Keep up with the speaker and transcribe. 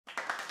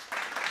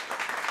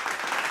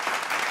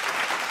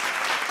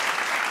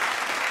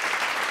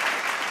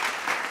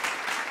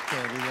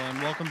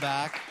everyone. Welcome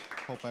back.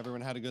 Hope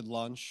everyone had a good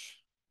lunch.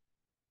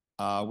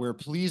 We're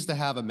pleased to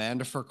have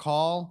Amanda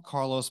Furcall,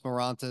 Carlos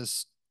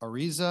Morantes,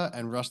 Ariza,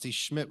 and Rusty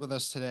Schmidt with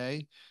us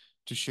today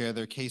to share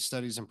their case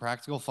studies and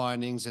practical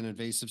findings in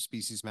invasive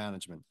species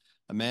management.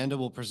 Amanda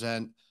will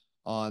present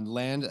on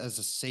land as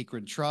a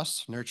sacred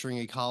trust, nurturing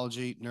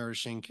ecology,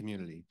 nourishing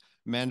community.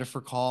 Amanda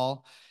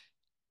Furcall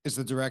is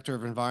the Director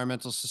of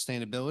Environmental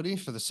Sustainability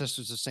for the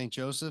Sisters of St.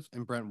 Joseph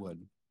in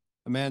Brentwood.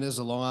 Amanda is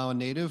a Long Island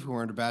native who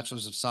earned a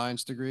Bachelor's of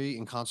Science degree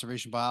in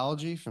Conservation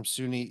Biology from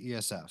SUNY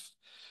ESF.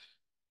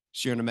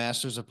 She earned a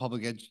Master's of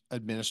Public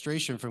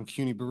Administration from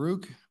CUNY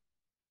Baruch.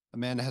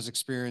 Amanda has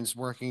experience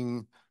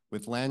working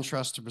with land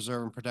trusts to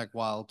preserve and protect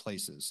wild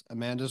places.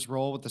 Amanda's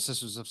role with the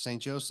Sisters of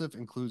St. Joseph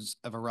includes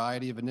a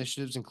variety of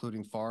initiatives,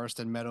 including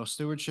forest and meadow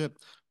stewardship,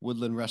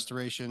 woodland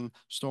restoration,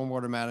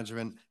 stormwater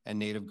management, and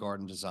native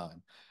garden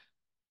design.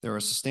 There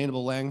are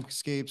sustainable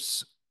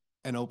landscapes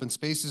and open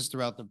spaces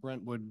throughout the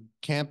Brentwood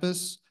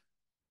campus.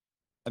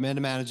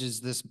 Amanda manages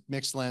this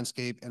mixed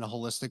landscape in a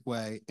holistic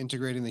way,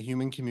 integrating the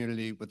human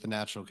community with the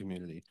natural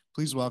community.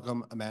 Please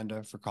welcome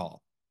Amanda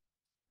Furcall.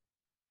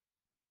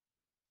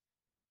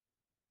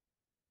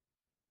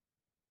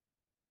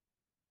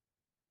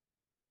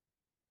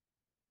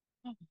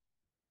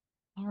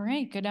 All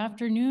right, good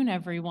afternoon,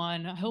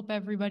 everyone. I hope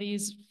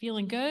everybody's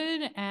feeling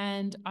good,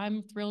 and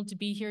I'm thrilled to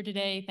be here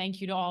today. Thank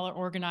you to all our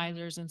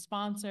organizers and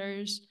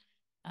sponsors.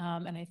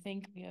 And I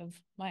think we have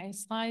my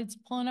slides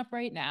pulling up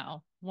right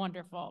now.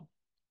 Wonderful.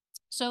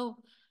 So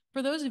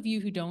for those of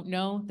you who don't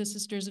know, the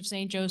Sisters of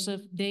St.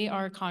 Joseph, they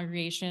are a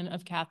congregation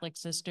of Catholic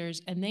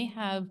sisters, and they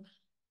have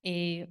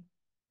a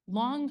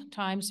long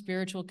time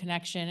spiritual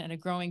connection and a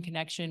growing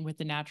connection with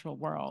the natural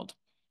world.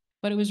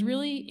 But it was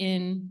really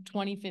in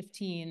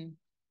 2015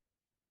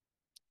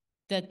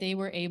 that they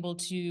were able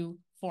to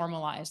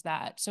formalize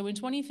that. So in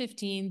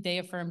 2015, they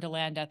affirmed a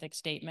land ethics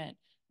statement.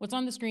 What's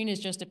on the screen is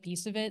just a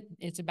piece of it.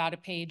 It's about a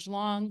page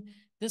long.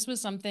 This was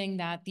something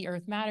that the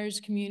Earth Matters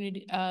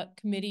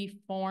committee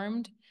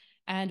formed,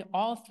 and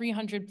all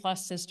 300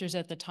 plus sisters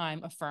at the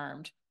time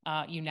affirmed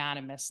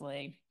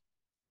unanimously.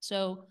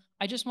 So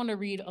I just want to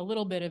read a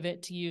little bit of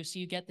it to you so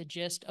you get the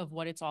gist of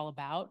what it's all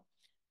about.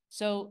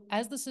 So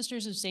as the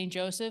Sisters of St.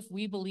 Joseph,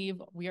 we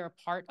believe we are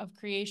a part of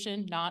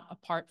creation, not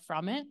apart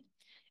from it.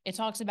 It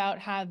talks about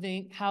how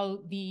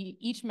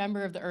each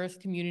member of the Earth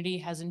community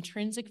has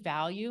intrinsic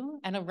value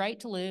and a right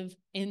to live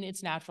in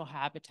its natural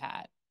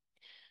habitat.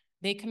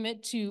 They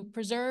commit to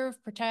preserve,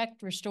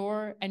 protect,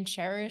 restore, and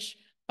cherish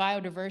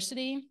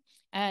biodiversity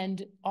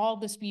and all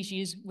the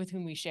species with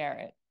whom we share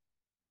it.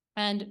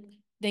 And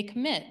they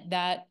commit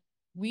that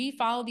we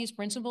follow these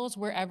principles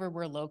wherever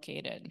we're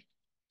located.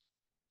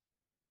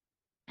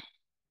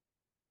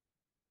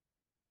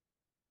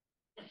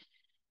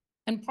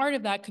 And part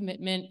of that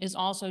commitment is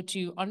also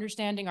to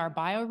understanding our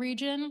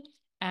bioregion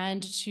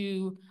and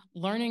to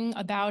learning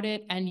about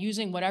it and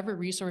using whatever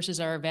resources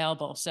are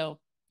available. So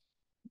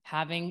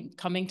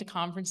coming to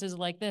conferences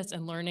like this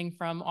and learning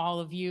from all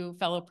of you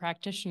fellow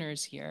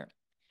practitioners here.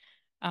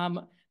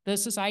 The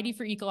Society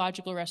for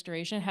Ecological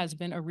Restoration has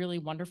been a really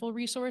wonderful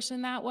resource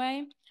in that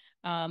way.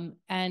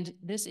 And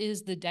this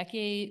is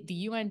the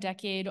UN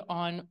Decade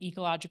on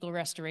Ecological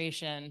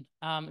Restoration.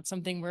 It's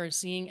something we're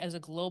seeing as a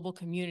global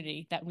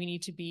community that we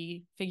need to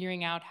be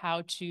figuring out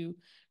how to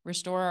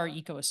restore our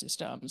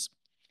ecosystems.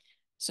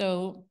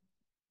 So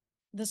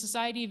the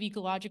Society of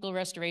Ecological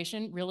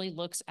Restoration really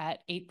looks at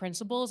 8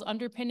 principles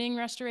underpinning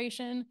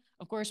restoration.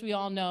 Of course, we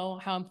all know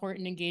how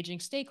important engaging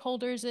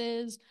stakeholders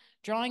is,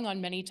 drawing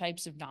on many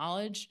types of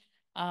knowledge,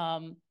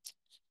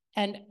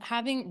 and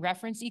having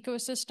reference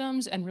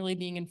ecosystems and really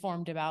being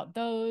informed about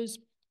those,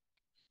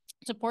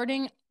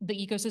 supporting the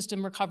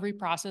ecosystem recovery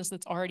process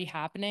that's already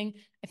happening.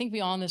 I think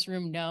we all in this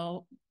room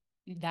know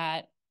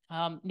that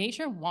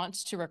nature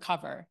wants to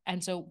recover.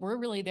 And so we're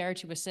really there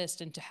to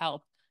assist and to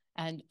help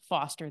and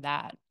foster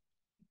that.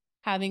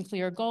 Having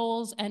clear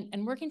goals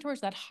and working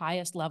towards that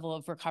highest level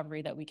of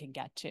recovery that we can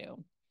get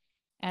to.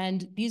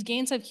 And these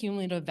gains have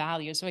cumulative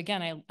value. So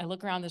again, I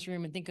look around this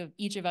room and think of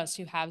each of us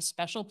who have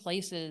special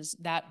places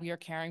that we are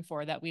caring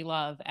for, that we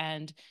love.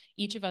 And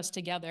each of us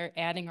together,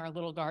 adding our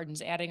little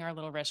gardens, adding our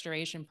little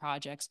restoration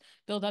projects,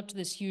 build up to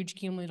this huge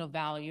cumulative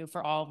value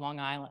for all of Long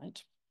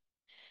Island.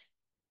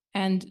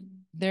 And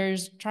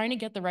there's trying to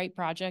get the right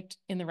project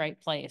in the right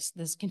place,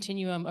 this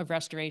continuum of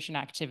restoration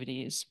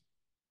activities.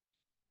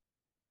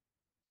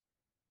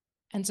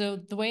 And so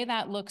the way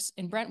that looks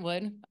in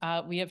Brentwood,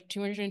 we have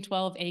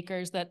 212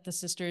 acres that the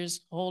sisters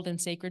hold in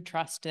sacred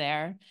trust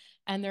there.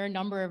 And there are a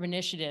number of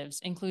initiatives,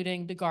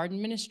 including the garden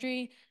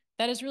ministry,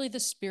 that is really the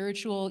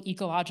spiritual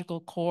ecological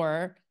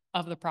core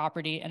of the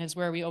property and is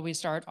where we always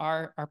start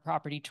our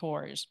property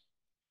tours.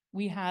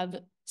 We have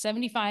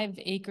 75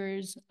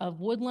 acres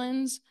of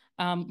woodlands,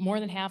 more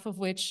than half of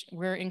which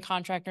we're in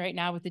contract right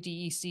now with the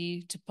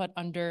DEC to put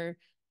under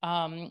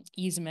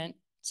easement,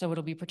 so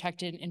it'll be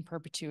protected in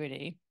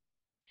perpetuity.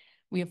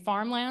 We have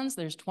farmlands.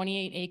 There's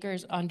 28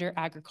 acres under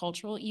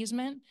agricultural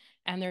easement,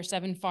 and there are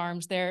 7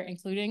 farms there,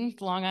 including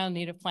the Long Island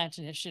Native Plant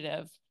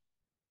Initiative.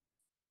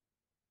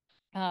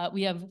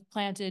 We have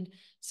planted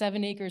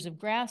 7 acres of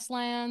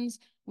grasslands.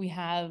 We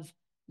have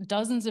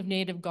dozens of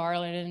native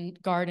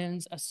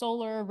gardens, a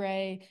solar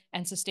array,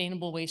 and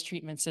sustainable waste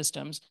treatment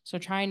systems. So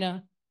trying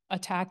to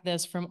attack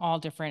this from all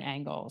different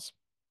angles.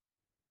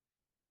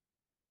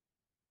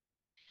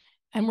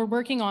 And we're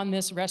working on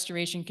this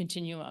restoration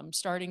continuum,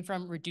 starting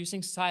from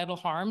reducing societal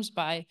harms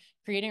by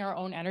creating our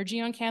own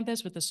energy on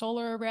campus with the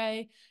solar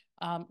array,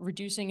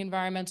 reducing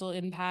environmental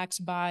impacts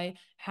by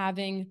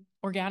having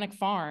organic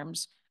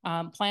farms,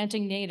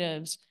 planting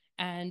natives,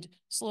 and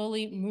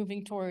slowly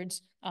moving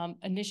towards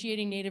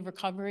initiating native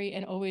recovery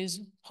and always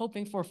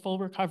hoping for full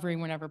recovery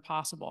whenever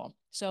possible.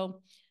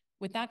 So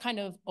with that kind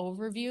of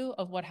overview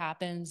of what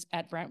happens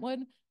at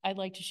Brentwood, I'd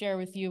like to share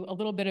with you a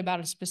little bit about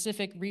a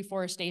specific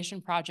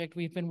reforestation project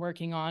we've been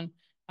working on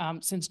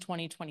since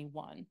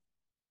 2021.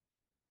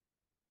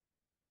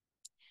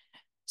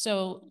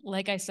 So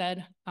like I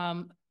said,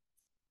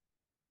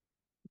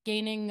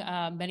 gaining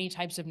many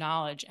types of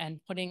knowledge and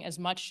putting as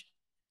much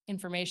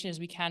information as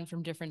we can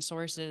from different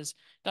sources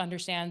to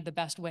understand the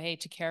best way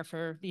to care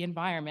for the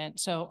environment.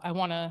 So I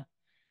want to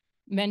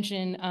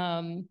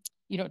mention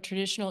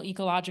traditional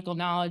ecological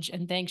knowledge,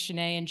 and thanks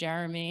Shanae and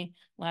Jeremy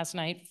last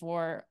night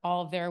for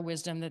all of their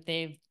wisdom that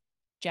they've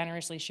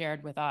generously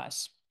shared with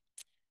us.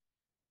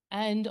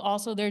 And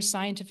also there's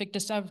scientific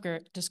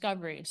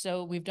discovery.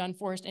 So we've done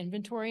forest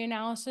inventory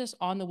analysis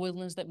on the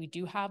woodlands that we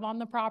do have on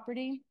the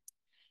property.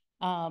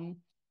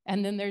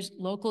 And then there's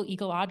local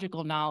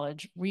ecological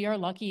knowledge. We are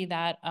lucky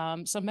that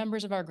some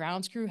members of our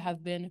grounds crew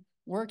have been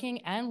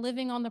working and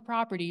living on the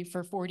property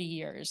for 40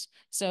 years.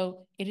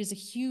 So it is a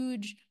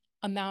huge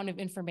amount of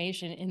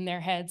information in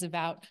their heads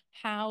about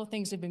how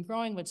things have been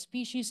growing, what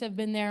species have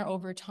been there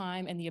over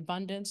time, and the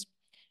abundance.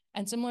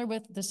 And similar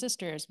with the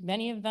sisters,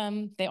 many of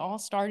them, they all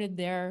started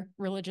their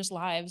religious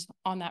lives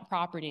on that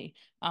property.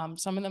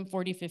 Some of them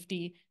 40,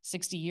 50,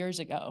 60 years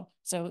ago.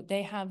 So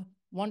they have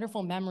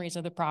wonderful memories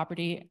of the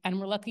property, and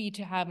we're lucky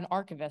to have an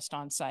archivist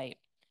on site.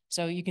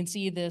 So you can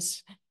see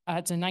this,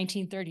 it's a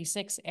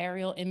 1936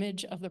 aerial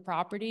image of the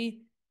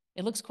property.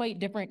 It looks quite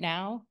different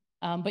now,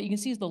 but you can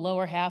see the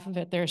lower half of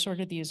it, there are sort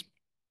of these,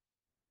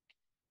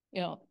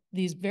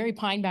 these very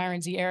pine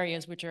barrensy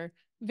areas, which are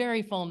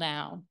very full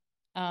now.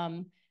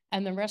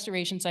 And the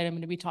restoration site I'm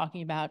going to be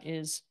talking about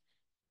is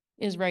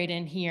right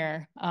in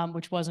here,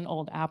 which was an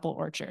old apple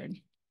orchard.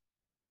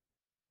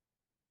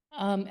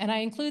 And I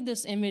include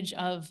this image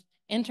of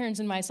interns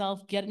and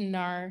myself getting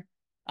our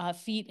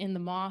feet in the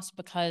moss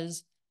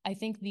because I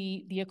think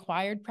the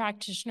acquired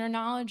practitioner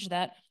knowledge,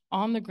 that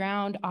on the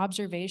ground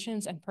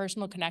observations and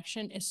personal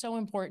connection is so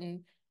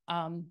important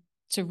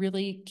to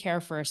really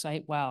care for a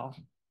site well.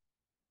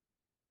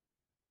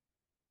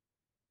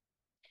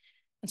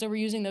 And so we're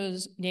using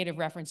those native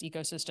reference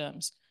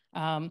ecosystems.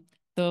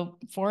 The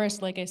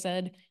forest, like I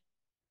said,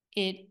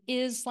 it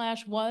is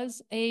 /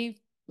 was a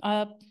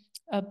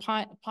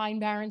pine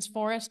barrens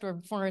forest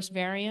or forest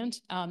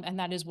variant, and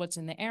that is what's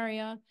in the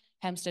area.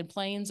 Hempstead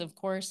Plains, of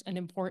course, an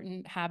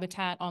important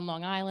habitat on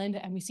Long Island,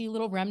 and we see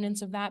little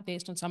remnants of that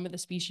based on some of the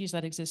species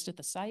that exist at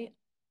the site.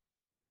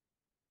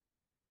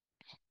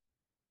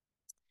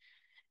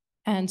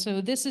 And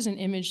so this is an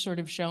image sort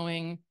of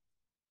showing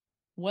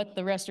what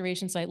the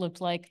restoration site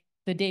looked like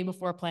the day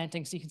before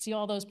planting. So you can see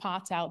all those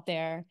pots out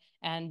there,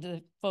 and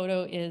the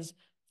photo is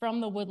from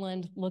the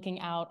woodland looking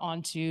out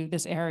onto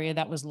this area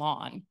that was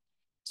lawn.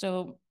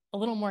 So a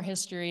little more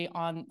history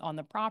on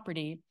the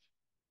property.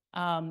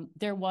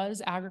 There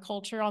was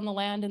agriculture on the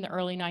land in the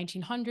early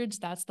 1900s.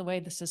 That's the way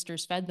the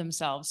sisters fed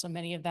themselves. So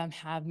many of them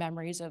have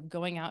memories of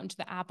going out into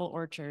the apple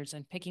orchards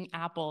and picking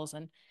apples,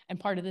 and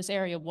part of this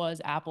area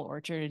was apple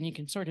orchard. And you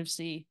can sort of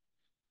see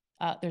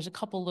there's a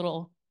couple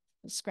little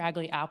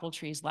scraggly apple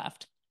trees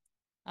left.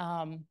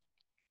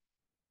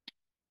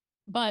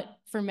 But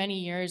for many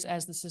years,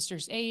 as the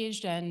sisters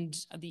aged and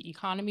the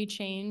economy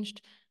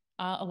changed,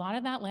 a lot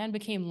of that land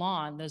became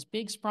lawn, those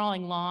big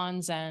sprawling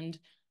lawns, and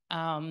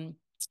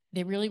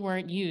they really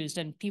weren't used,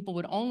 and people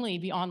would only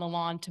be on the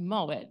lawn to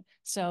mow it.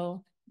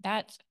 So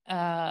that's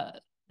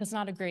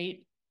not a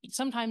great,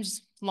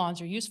 sometimes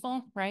lawns are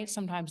useful, right?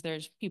 Sometimes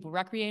there's people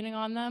recreating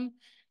on them.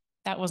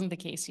 That wasn't the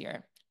case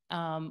here.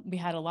 We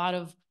had a lot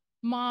of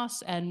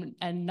moss, and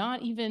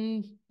not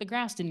even, the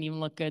grass didn't even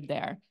look good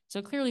there. So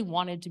it clearly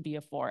wanted to be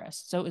a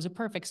forest. So it was a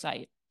perfect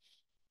site.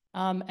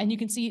 And you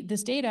can see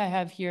this data I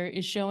have here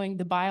is showing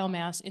the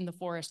biomass in the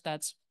forest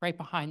that's right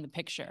behind the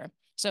picture.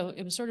 So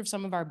it was sort of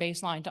some of our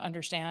baseline to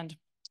understand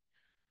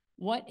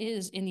what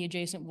is in the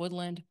adjacent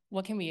woodland,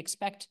 what can we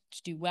expect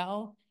to do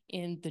well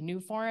in the new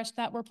forest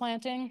that we're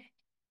planting.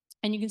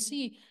 And you can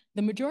see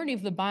the majority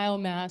of the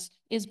biomass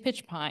is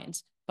pitch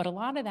pines, but a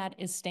lot of that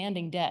is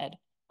standing dead.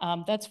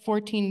 That's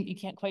 14, you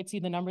can't quite see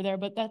the number there,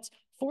 but that's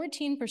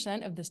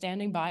 14% of the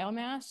standing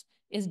biomass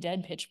is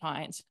dead pitch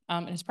pines.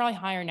 And it's probably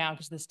higher now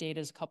because this data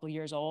is a couple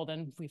years old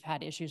and we've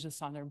had issues with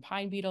southern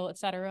pine beetle, et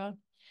cetera.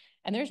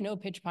 And there's no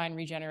pitch pine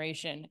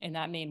regeneration in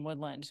that main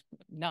woodland,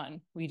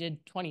 none. We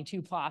did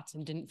 22 plots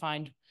and didn't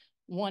find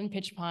one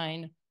pitch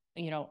pine,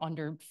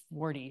 under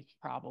 40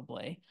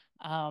 probably.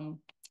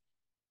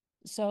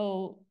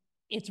 So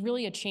it's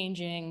really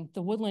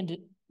the woodland,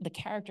 the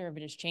character of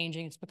it is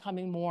changing. It's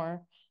becoming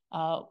more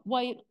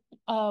white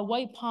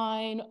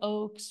pine,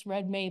 oaks,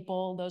 red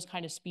maple, those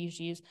kind of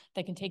species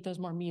that can take those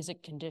more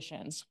mesic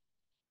conditions.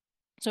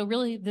 So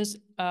really this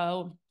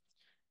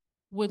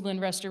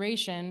woodland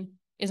restoration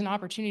is an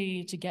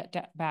opportunity to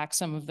get back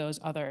some of those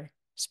other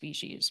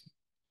species.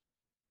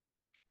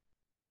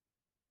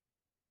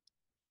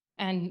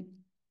 And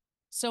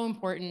so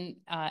important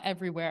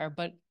everywhere,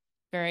 but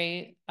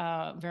very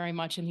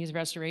much in these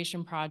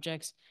restoration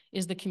projects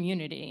is the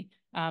community.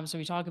 So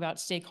we talk about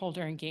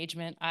stakeholder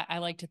engagement. I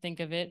like to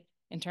think of it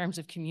in terms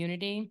of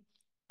community.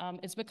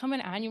 It's become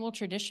an annual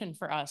tradition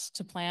for us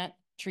to plant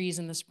trees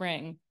in the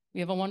spring. We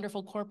have a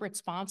wonderful corporate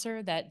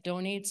sponsor that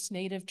donates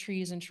native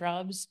trees and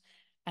shrubs,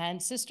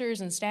 and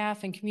sisters and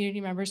staff and community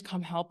members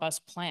come help us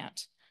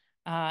plant.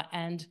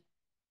 And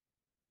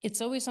it's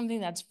always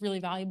something that's really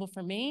valuable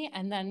for me.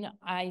 And then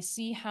I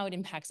see how it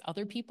impacts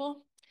other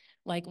people.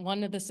 Like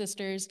one of the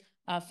sisters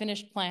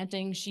finished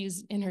planting,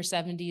 she's in her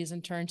 70s,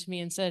 and turned to me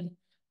and said,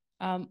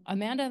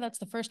 Amanda, that's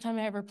the first time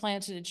I ever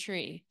planted a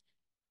tree.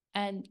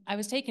 And I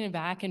was taken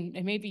aback, and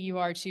maybe you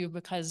are too,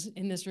 because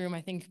in this room,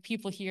 I think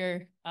people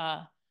here,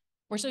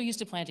 we're so used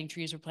to planting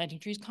trees. We're planting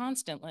trees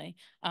constantly.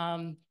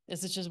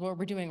 This is just what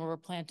we're doing. We're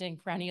planting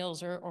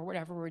perennials or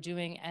whatever we're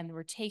doing. And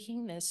we're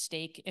taking this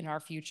stake in our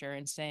future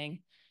and saying,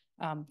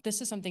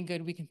 this is something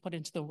good we can put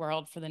into the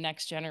world for the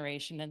next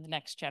generation and the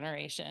next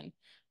generation.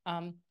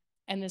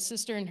 And the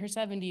sister in her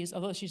 70s,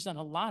 although she's done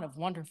a lot of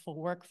wonderful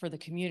work for the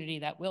community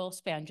that will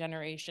span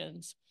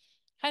generations,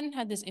 hadn't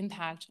had this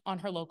impact on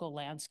her local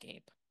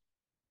landscape.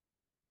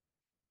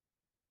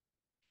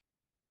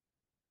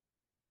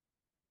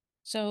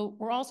 So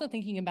we're also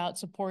thinking about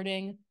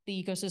supporting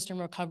the ecosystem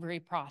recovery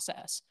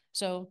process.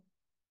 So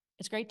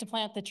it's great to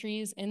plant the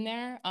trees in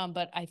there,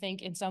 but I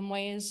think in some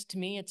ways, to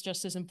me, it's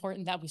just as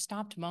important that we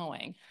stopped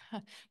mowing.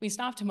 We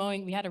stopped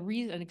mowing. We had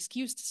an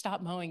excuse to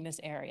stop mowing this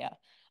area.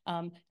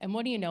 And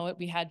what do you know it,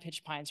 we had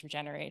pitch pines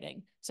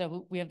regenerating.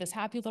 So we have this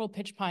happy little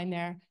pitch pine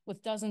there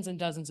with dozens and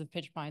dozens of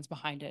pitch pines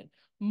behind it.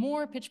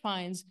 More pitch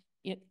pines,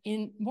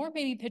 more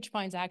baby pitch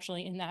pines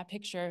actually in that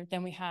picture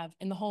than we have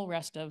in the whole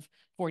rest of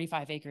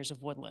 45 acres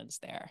of woodlands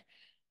there,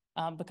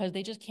 because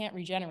they just can't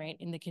regenerate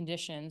in the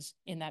conditions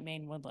in that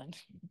main woodland.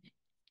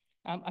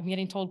 I'm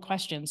getting told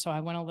questions, so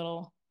I went a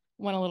little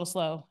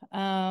slow.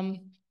 I'm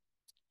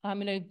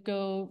gonna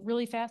go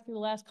really fast through the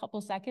last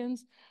couple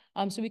seconds.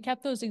 So we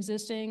kept those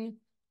existing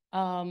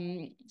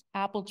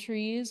apple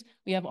trees.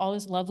 We have all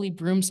this lovely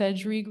broom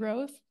sedge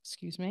regrowth,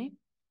 excuse me.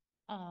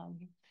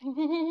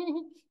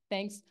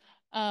 Thanks.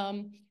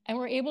 And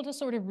we're able to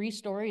sort of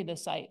restory the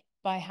site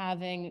by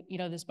having,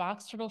 this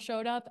box turtle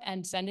showed up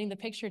and sending the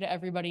picture to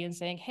everybody and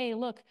saying, hey,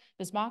 look,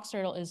 this box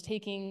turtle is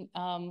taking,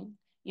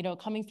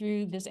 coming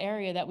through this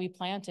area that we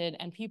planted,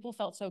 and people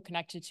felt so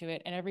connected to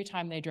it. And every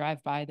time they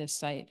drive by this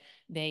site,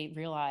 they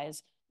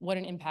realize what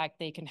an impact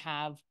they can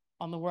have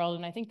on the world.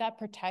 And I think that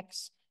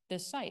protects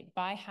this site.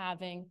 By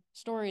having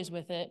stories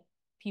with it,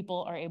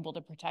 people are able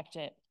to protect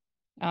it.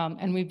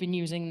 And we've been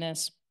using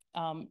this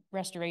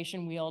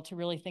restoration wheel to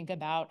really think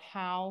about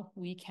how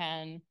we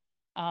can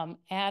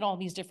add all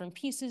these different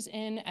pieces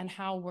in, and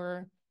how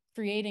we're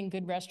creating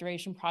good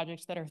restoration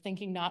projects that are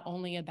thinking not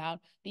only about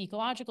the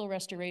ecological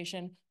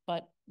restoration,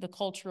 but the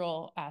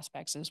cultural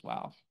aspects as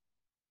well.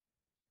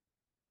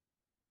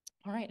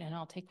 All right, and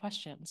I'll take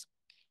questions.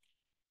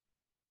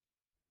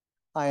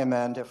 Hi,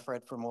 Amanda,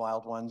 Fred from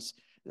Wild Ones.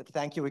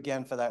 Thank you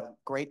again for that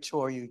great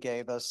tour you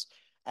gave us,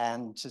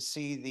 and to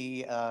see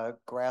the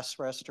grass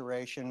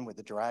restoration with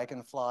the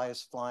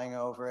dragonflies flying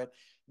over it.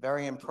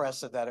 Very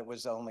impressive that it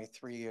was only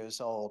 3 years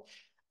old.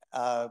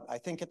 I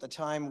think at the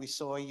time we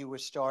saw you were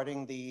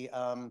starting the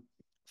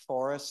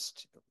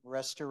forest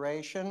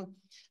restoration.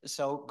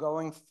 So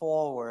going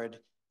forward,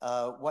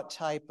 what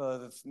type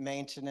of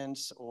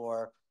maintenance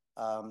or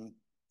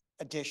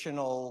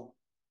additional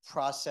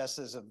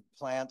processes of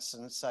plants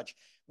and such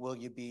will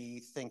you be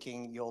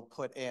thinking you'll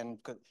put in?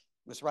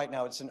 Because right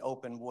now it's an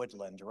open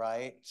woodland,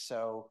 right?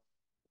 So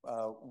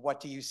what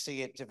do you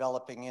see it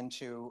developing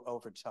into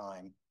over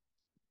time?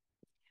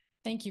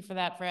 Thank you for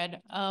that, Fred.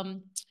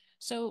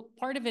 So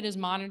part of it is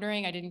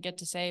monitoring. I didn't get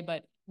to say,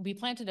 but we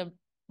planted a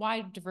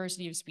wide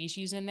diversity of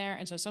species in there.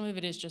 And so some of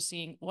it is just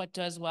seeing what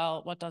does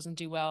well, what doesn't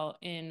do well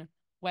in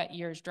wet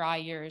years, dry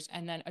years,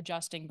 and then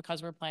adjusting,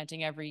 because we're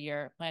planting every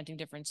year, planting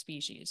different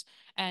species.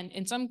 And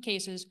in some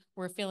cases,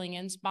 we're filling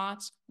in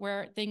spots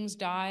where things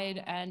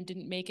died and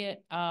didn't make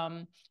it,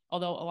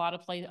 although a lot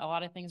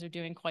of things are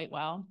doing quite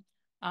well.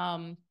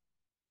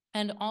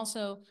 And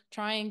also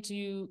trying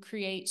to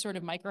create sort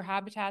of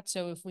microhabitats.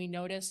 So if we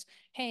notice,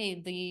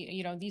 hey,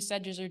 these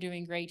sedges are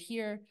doing great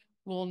here,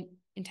 we'll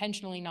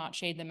intentionally not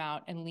shade them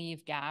out and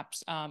leave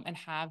gaps and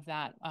have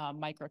that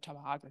micro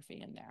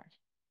topography in there.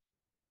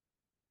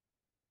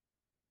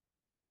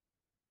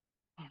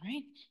 All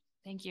right,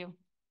 thank you.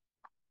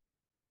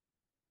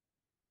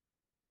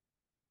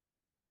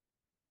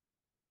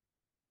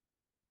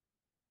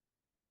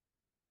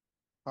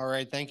 All All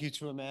right, thank you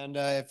to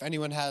Amanda. If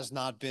anyone has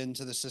not been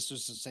to the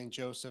Sisters of St.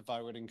 Joseph, I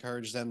would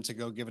encourage them to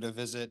go give it a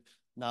visit.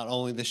 Not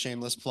only the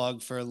shameless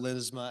plug for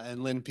Lizma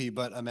and Linpy,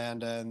 but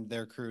Amanda and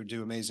their crew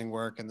do amazing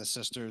work, and the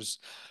sisters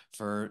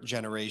for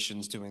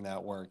generations doing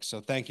that work.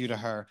 So thank you to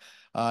her.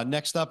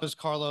 Next up is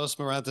Carlos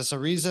Morantes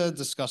Ariza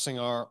discussing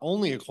our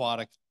only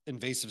aquatic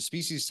invasive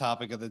species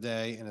topic of the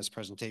day in his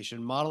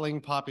presentation,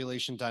 Modeling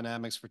Population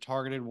Dynamics for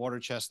Targeted Water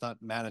Chestnut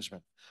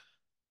Management.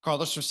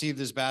 Carlos received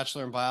his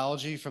bachelor in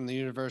biology from the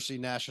University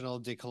Nacional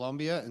de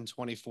Colombia in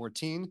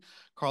 2014.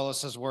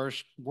 Carlos has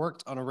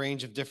worked on a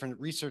range of different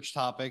research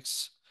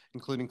topics,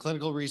 including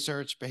clinical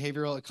research,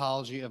 behavioral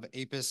ecology of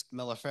Apis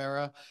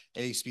mellifera,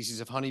 a species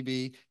of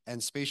honeybee,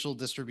 and spatial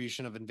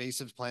distribution of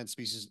invasive plant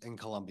species in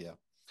Colombia.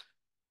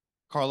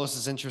 Carlos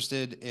is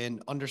interested in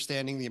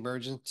understanding the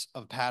emergence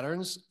of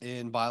patterns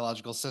in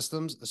biological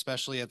systems,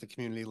 especially at the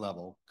community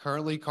level.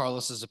 Currently,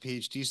 Carlos is a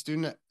PhD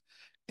student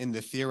in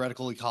the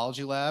Theoretical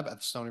Ecology Lab at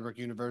the Stony Brook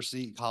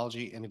University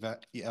Ecology and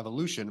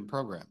Evolution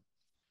program.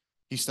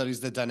 He studies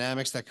the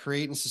dynamics that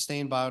create and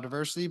sustain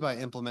biodiversity by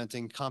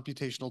implementing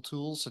computational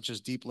tools such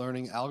as deep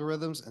learning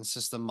algorithms and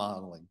system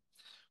modeling.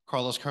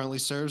 Carlos currently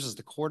serves as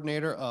the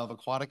coordinator of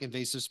Aquatic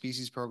Invasive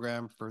Species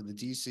Program for the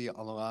DC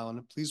on Long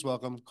Island. Please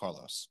welcome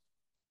Carlos.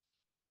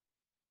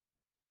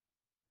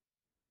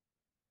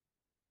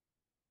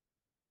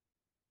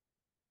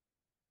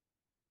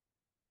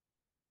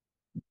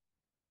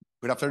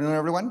 Good afternoon,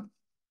 everyone.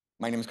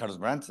 My name is Carlos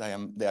Morantes. I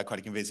am the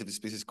Aquatic Invasive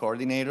Species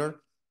Coordinator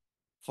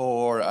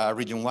for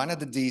Region 1 at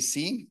the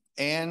DC.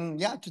 And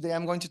yeah, today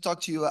I'm going to talk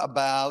to you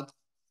about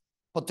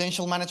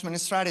potential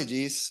management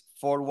strategies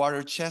for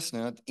water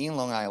chestnut in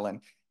Long Island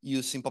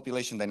using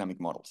population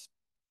dynamic models.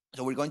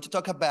 So we're going to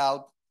talk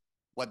about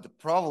what the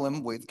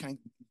problem with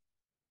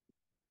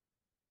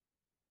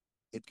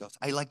it goes.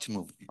 I like to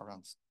move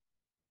around.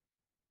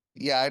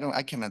 Yeah,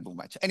 I cannot move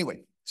much.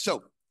 Anyway,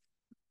 so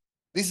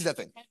this is the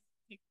thing.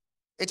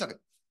 It's okay.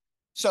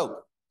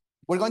 So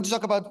we're going to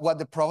talk about what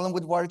the problem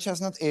with water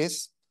chestnut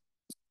is,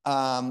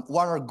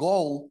 what our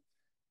goal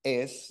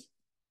is.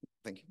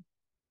 Thank you.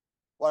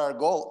 What our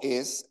goal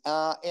is,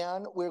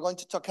 and we're going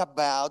to talk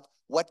about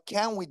what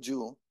can we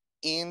do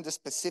in the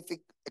specific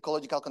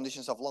ecological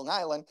conditions of Long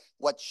Island,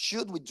 what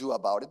should we do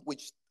about it,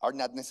 which are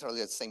not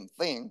necessarily the same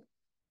thing,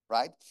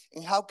 right?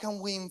 And how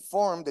can we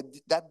inform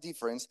that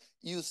difference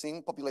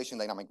using population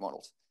dynamic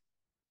models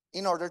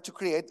in order to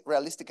create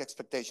realistic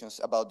expectations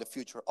about the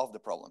future of the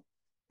problem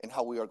and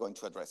how we are going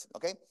to address it,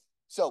 okay?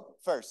 So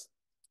first,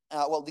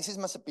 well, this is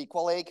Massapequa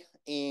Lake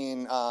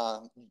in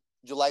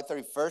July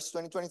 31st,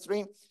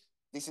 2023.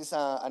 This is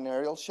an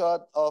aerial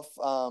shot of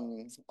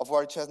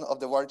water chestnut, of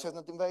the water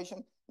chestnut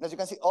invasion. And as you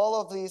can see,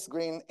 all of this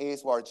green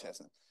is water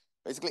chestnut.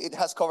 Basically, it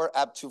has covered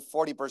up to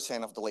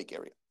 40% of the lake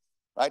area,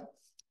 right?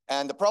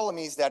 And the problem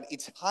is that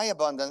its high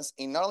abundance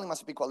in not only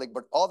Massapequa Lake,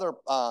 but other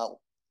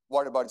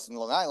water bodies in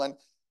Long Island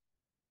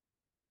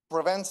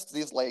prevents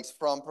these lakes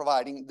from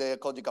providing the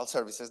ecological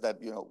services that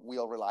we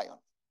all rely on.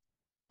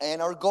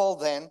 And our goal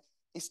then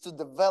is to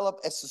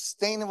develop a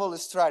sustainable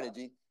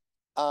strategy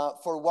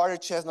for water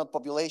chestnut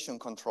population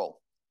control.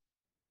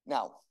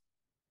 Now,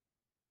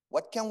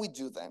 what can we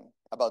do then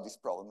about this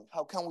problem?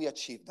 How can we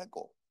achieve that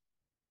goal?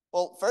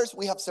 Well, first,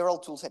 we have several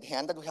tools at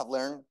hand that we have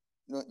learned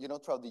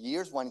throughout the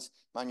years. One is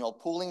manual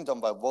pooling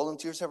done by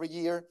volunteers every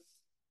year.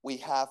 We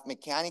have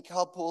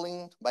mechanical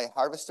pooling by a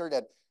harvester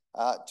that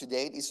to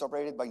date is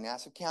operated by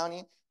Nassau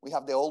County. We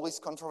have the always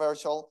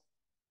controversial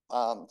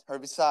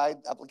herbicide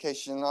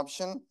application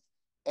option.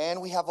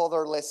 And we have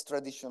other less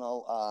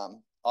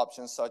traditional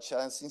options, such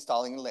as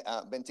installing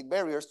benthic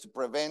barriers to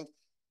prevent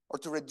or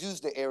to reduce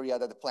the area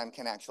that the plant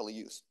can actually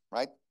use,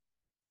 right?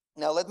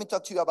 Now, let me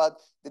talk to you about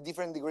the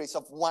different degrees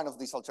of one of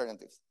these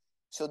alternatives.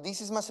 So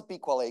this is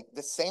Massapequa Lake,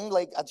 the same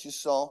lake as you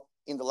saw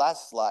in the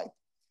last slide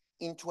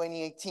in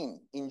 2018,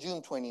 in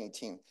June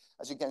 2018.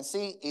 As you can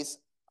see, it's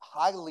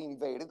highly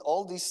invaded.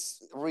 All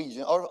this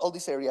region, or all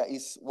this area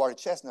is water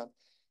chestnut,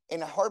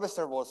 and a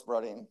harvester was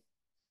brought in.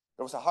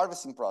 There was a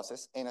harvesting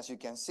process, and as you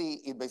can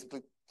see, it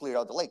basically cleared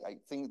out the lake. I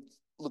think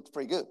it looked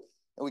pretty good.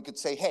 And we could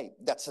say, hey,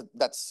 that's a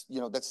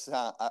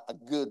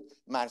good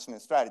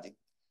management strategy.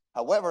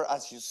 However,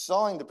 as you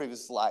saw in the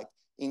previous slide,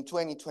 in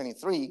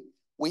 2023,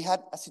 we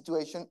had a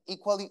situation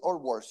equally or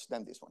worse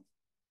than this one,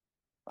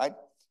 right?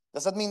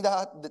 Does that mean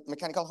that the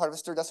mechanical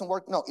harvester doesn't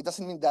work? No, it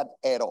doesn't mean that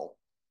at all.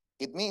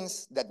 It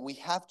means that we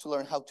have to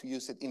learn how to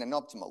use it in an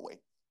optimal way,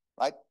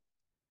 right?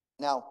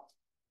 Now,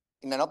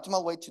 in an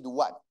optimal way to do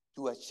what?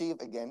 To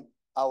achieve, again,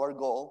 our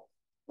goal,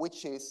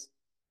 which is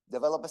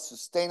develop a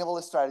sustainable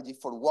strategy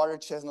for water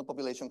chestnut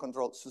population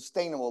control,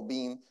 sustainable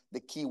being the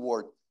key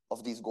word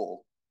of this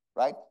goal,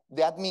 right?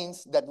 That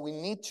means that we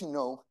need to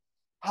know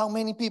how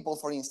many people,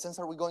 for instance,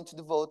 are we going to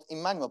devote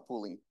in manual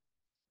pooling?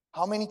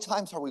 How many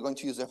times are we going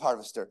to use the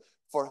harvester?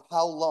 For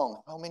how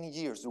long? How many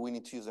years do we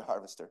need to use the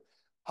harvester?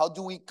 How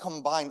do we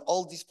combine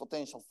all these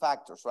potential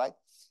factors, right?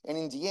 And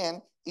in the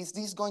end, is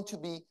this going to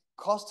be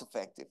cost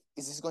effective?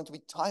 Is this going to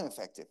be time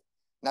effective?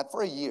 Not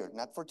for a year,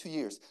 not for 2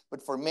 years,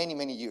 but for many,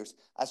 many years.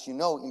 As you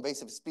know,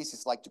 invasive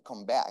species like to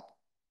come back.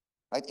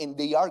 right? And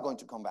they are going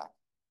to come back.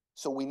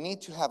 So we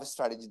need to have a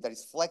strategy that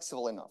is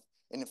flexible enough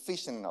and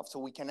efficient enough so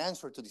we can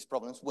answer to these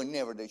problems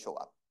whenever they show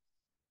up.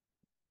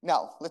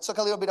 Now, let's talk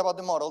a little bit about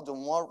the model.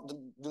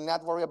 Do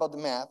not worry about the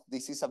math.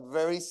 This is a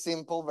very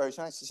simple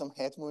version. I see some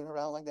heads moving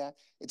around like that.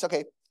 It's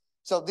okay.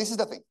 So this is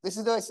the thing. This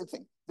is the basic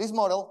thing. This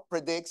model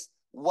predicts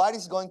what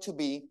is going to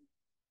be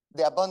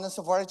the abundance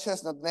of water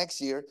chestnut next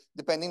year,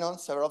 depending on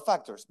several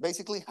factors.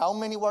 Basically, how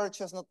many water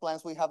chestnut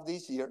plants we have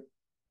this year,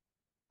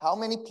 how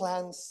many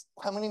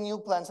new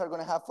plants are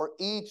going to have for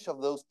each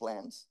of those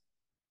plants,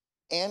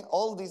 and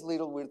all this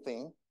little weird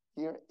thing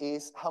here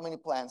is how many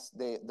plants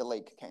the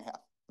lake can have.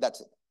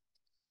 That's it.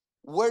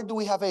 Where do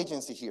we have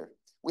agency here?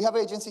 We have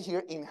agency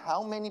here in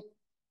how many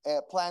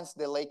plants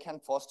the lake can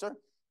foster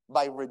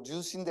by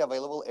reducing the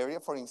available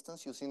area, for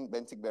instance, using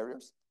benthic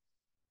barriers.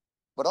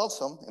 But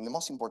also, and the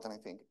most important, I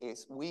think,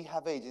 is we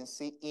have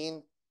agency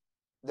in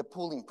the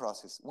pooling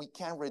process. We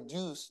can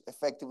reduce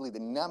effectively the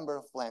number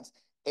of plants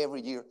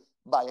every year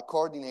by a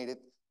coordinated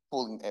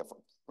pooling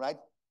effort, right?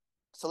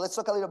 So let's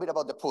talk a little bit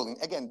about the pooling.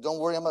 Again, don't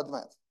worry about the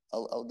math.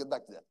 I'll get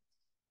back to that.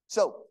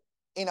 So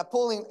in a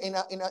pooling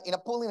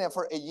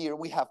effort a year,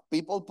 we have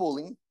people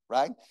pooling,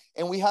 right?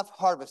 And we have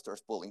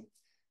harvesters pooling.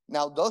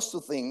 Now, those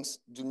two things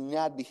do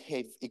not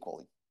behave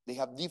equally. They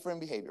have different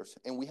behaviors,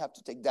 and we have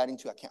to take that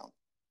into account,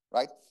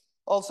 right?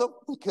 Also,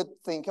 we could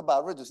think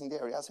about reducing the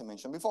area, as I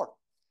mentioned before.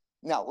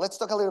 Now, let's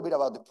talk a little bit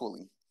about the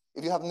pooling.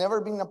 If you have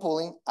never been in a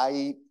pooling,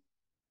 I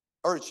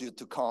urge you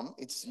to come.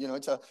 It's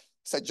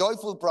a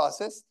joyful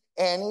process,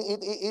 and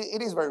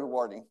it is very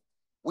rewarding.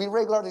 We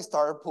regularly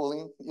start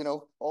pooling,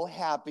 all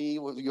happy,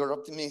 you're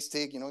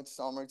optimistic, it's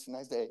summer, it's a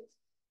nice day.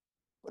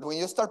 But when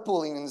you start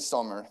pooling in the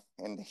summer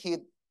and the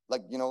heat,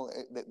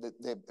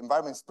 the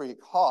environment is pretty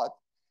hot,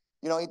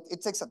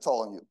 it takes a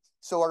toll on you.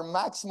 So our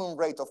maximum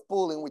rate of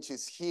pooling, which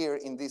is here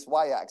in this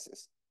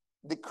y-axis,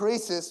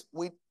 decreases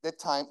with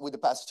the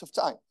passage of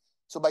time.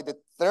 So by the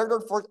third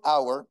or fourth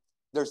hour,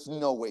 there's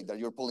no way that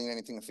you're pulling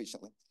anything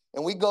efficiently.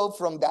 And we go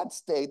from that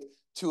state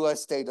to a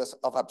state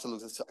of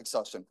absolute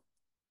exhaustion,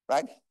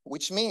 right?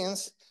 Which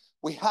means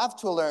we have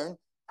to learn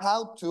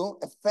how to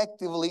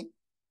effectively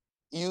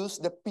use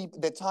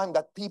the time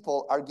that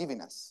people are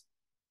giving us,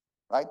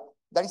 right?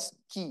 That is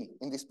key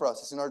in this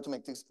process in order to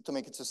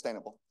make it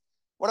sustainable.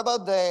 What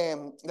about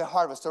the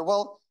harvester?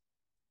 Well,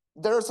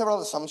 there are several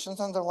assumptions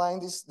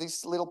underlying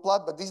this little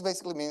plot, but this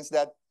basically means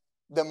that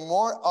the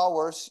more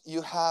hours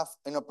you have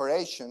in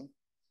operation,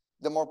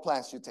 the more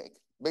plants you take.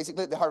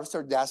 Basically, the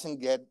harvester doesn't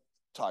get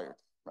tired,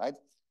 right?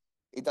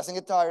 It doesn't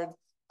get tired.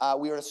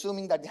 We are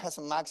assuming that it has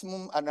an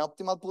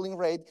optimal pooling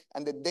rate,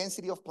 and the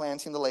density of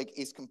plants in the lake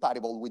is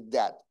compatible with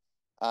that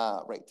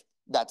rate.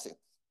 That's it,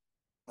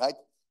 right?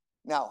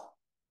 Now,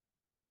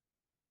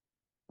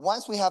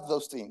 once we have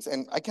those things,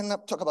 and I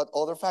cannot talk about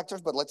other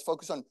factors, but let's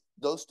focus on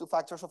those two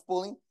factors of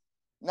pooling.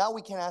 Now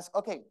we can ask,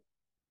 okay,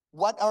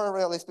 what are our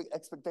realistic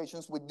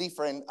expectations with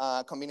different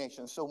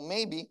combinations? So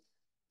maybe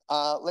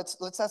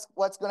let's ask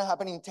what's going to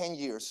happen in 10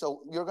 years.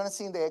 So you're going to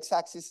see in the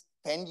x-axis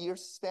 10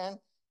 years span,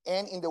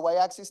 and in the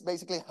y-axis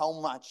basically how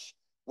much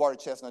water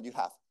chestnut you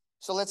have.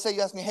 So let's say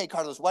you ask me, hey,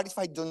 Carlos, what if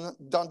I don't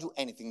do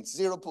anything,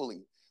 zero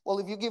pooling? Well,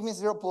 if you give me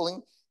zero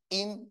pooling,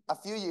 in a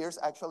few years,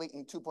 actually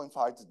in 2.5,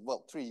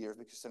 well, 3 years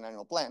because it's an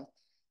annual plant,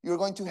 you're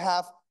going to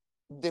have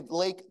the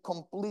lake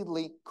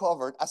completely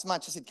covered as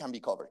much as it can be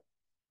covered,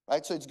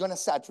 right? So it's going to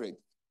saturate.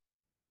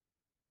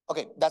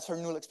 Okay, that's our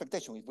null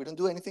expectation. If we don't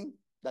do anything,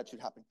 that should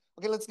happen.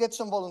 Okay, let's get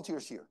some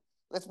volunteers here.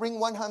 Let's bring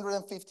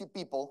 150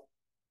 people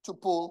to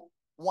pool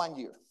 1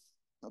 year,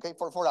 okay,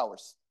 for 4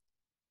 hours.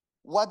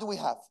 What do we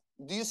have?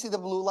 Do you see the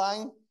blue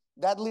line?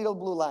 That little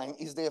blue line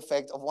is the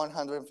effect of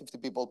 150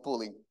 people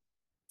pooling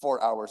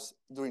 4 hours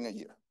during a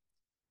year.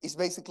 It's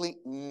basically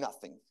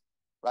nothing,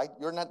 right?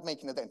 You're not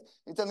making a dent.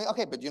 You tell me,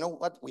 okay, but you know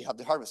what? We have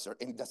the harvester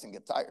and it doesn't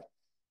get tired.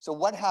 So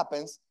what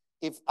happens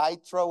if I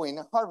throw in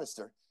a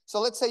harvester? So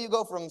let's say you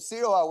go from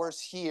 0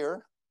 hours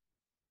here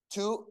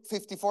to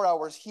 54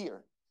 hours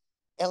here.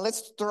 And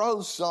let's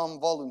throw some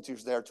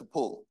volunteers there to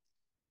pool.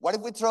 What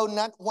if we throw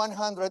not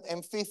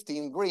 150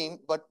 in green,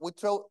 but we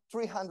throw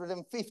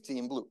 350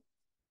 in blue?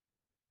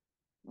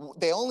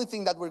 The only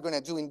thing that we're going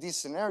to do in this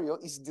scenario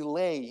is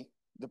delay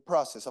the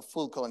process of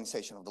full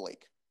colonization of the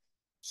lake.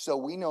 So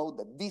we know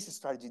that this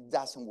strategy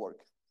doesn't work.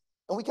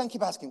 And we can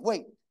keep asking,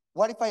 wait,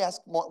 what if I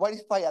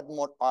add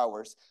more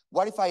hours?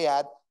 What if I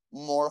add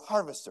more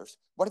harvesters?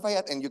 What if I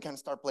add, and you can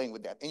start playing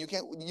with that. And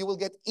you will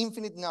get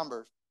infinite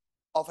numbers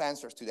of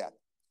answers to that.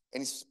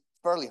 And it's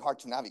fairly hard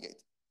to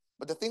navigate.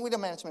 But the thing with the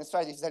management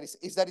strategy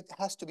is that it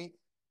has to be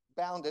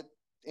bounded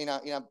in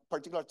a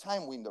particular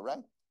time window,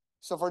 right?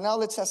 So for now,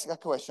 let's ask a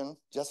question,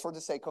 just for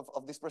the sake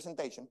of this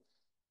presentation.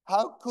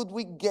 How could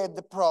we get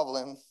the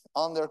problem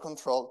under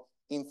control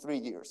in 3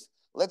 years?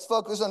 Let's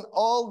focus on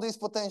all these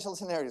potential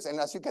scenarios. And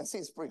as you can see,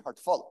 it's pretty hard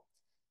to follow.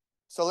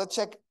 So let's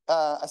check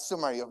a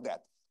summary of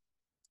that.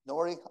 Don't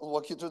worry, I'll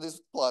walk you through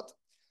this plot.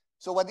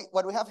 So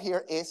what we have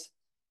here is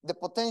the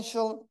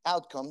potential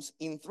outcomes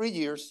in 3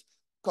 years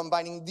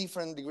combining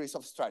different degrees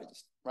of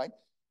strategies, right?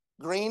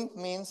 Green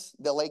means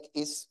the lake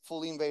is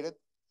fully invaded.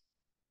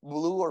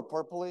 Blue or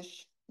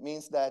purplish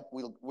means that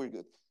we're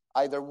good.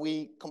 Either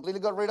we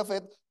completely got rid of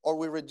it or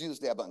we reduce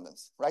the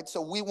abundance, right?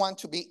 So we want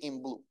to be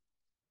in blue.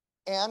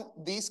 And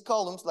these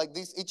columns, like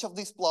this, each of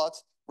these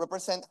plots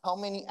represent how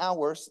many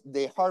hours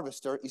the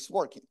harvester is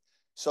working.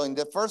 So in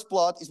the first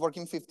plot, it's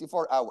working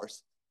 54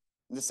 hours.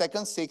 In the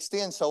second, 60,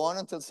 and so on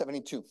until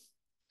 72.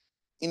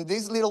 In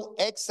this little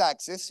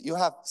x-axis, you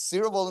have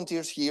 0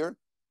 volunteers here,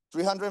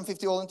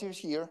 350 volunteers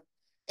here,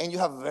 and you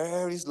have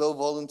very slow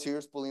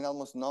volunteers pulling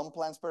almost none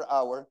plants per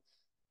hour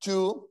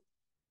to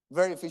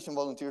very efficient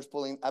volunteers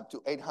pulling up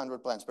to 800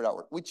 plants per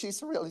hour, which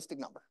is a realistic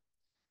number.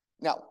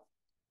 Now,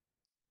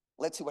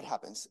 let's see what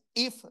happens.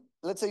 If,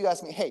 let's say you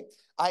ask me, hey,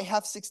 I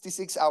have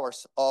 66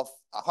 hours of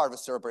a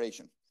harvester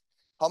operation.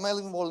 How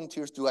many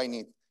volunteers do I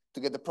need to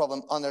get the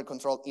problem under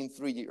control in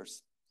 3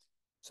 years?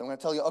 So I'm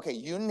gonna tell you, okay,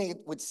 you need,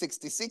 with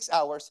 66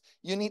 hours,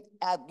 you need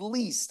at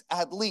least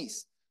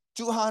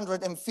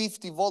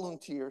 250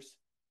 volunteers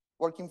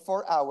working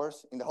 4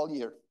 hours in the whole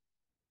year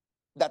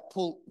that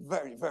pull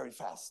very, very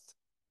fast.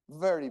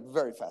 Very,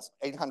 very fast.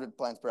 800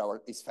 plants per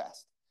hour is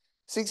fast.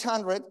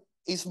 600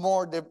 is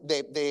more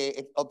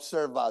the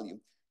observed value.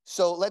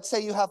 So let's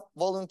say you have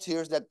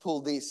volunteers that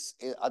pull this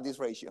at this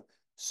ratio.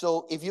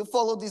 So if you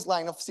follow this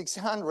line of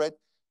 600,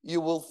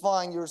 you will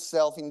find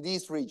yourself in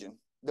this region,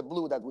 the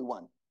blue that we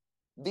want.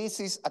 This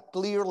is a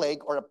clear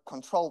lake or a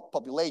controlled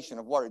population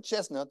of water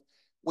chestnut,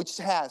 which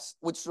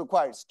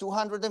requires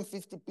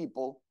 250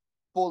 people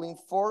pulling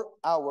 4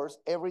 hours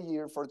every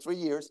year for 3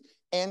 years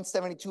and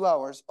 72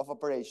 hours of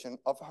operation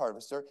of a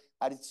harvester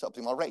at its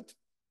optimal rate.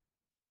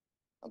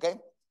 Okay?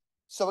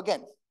 So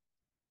again,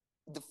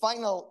 the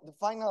final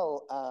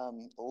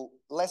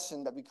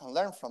lesson that we can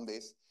learn from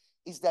this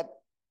is that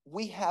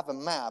we have a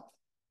map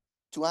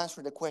to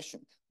answer the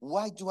question,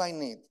 what do I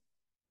need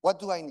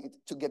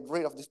to get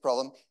rid of this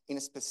problem in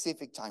a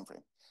specific time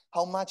frame?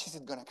 How much is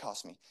it going to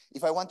cost me?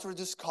 If I want to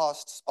reduce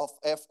costs of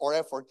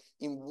effort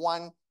in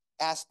one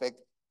aspect,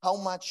 how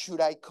much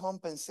should I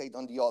compensate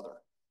on the other,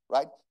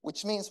 right?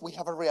 Which means we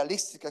have a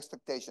realistic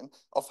expectation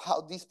of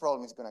how this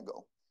problem is going to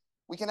go.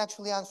 We can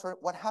actually answer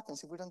what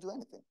happens if we don't do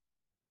anything,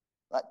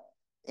 right?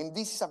 And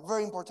this is a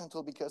very important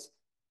tool because,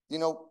 you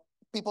know,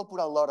 people put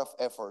a lot of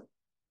effort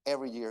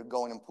every year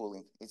going and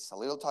pulling. It's a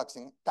little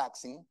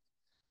taxing.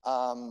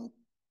 And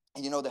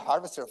you know, the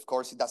harvester, of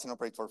course, it doesn't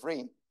operate for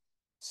free.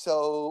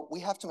 So we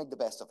have to make the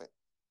best of it.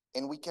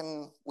 And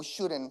we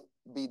shouldn't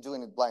be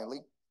doing it blindly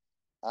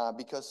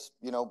because,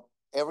 you know,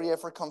 every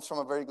effort comes from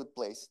a very good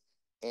place.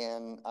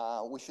 And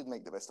we should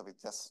make the best of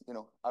it, just, you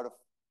know, out of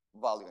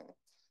valuing it.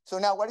 So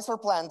now what is our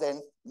plan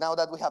then, now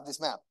that we have this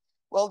map?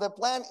 Well, the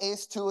plan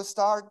is to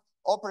start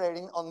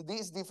operating on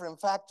these different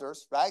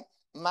factors, right?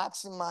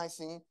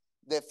 Maximizing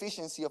the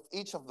efficiency of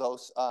each of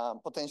those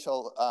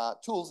potential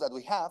tools that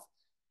we have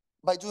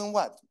by doing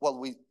what?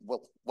 Well,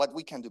 what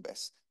we can do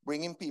best,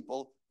 bringing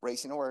people,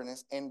 raising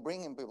awareness, and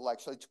bringing people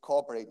actually to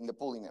cooperate in the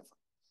pooling effort,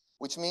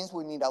 which means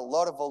we need a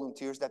lot of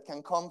volunteers that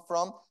can come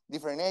from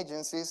different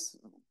agencies.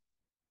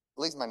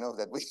 Lisa knows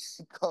that we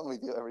come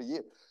with you every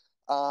year.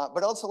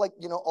 But also, like,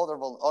 you know,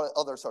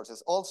 other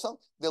sources. Also,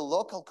 the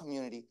local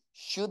community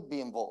should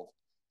be involved.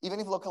 Even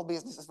if local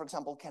businesses, for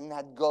example,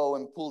 cannot go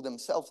and pull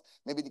themselves,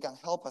 maybe they can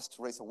help us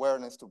to raise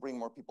awareness, to bring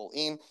more people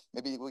in.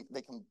 Maybe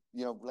they can,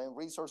 you know, blend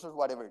resources,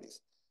 whatever it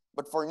is.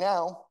 But for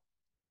now,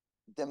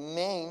 the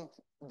main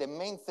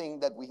thing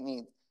that we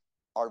need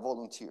are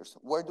volunteers.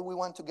 Where do we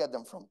want to get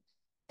them from?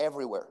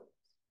 Everywhere.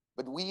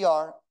 But we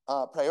are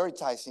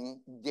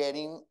prioritizing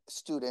getting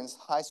students,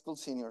 high school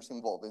seniors,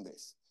 involved in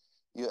this.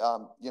 You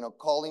know,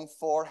 calling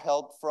for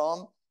help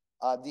from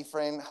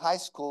different high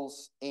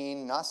schools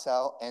in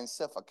Nassau and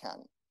Suffolk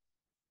County.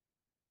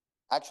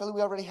 Actually,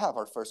 we already have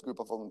our first group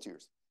of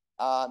volunteers.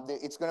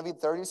 It's going to be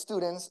 30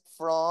 students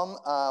from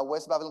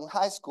West Babylon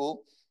High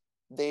School.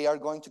 They are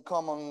going to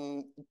come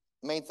on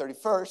May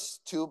 31st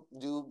to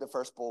do the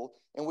first poll.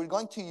 And we're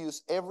going to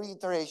use every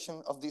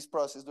iteration of this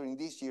process during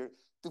this year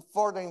to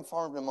further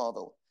inform the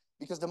model,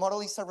 because the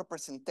model is a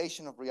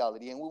representation of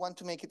reality and we want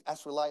to make it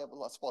as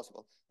reliable as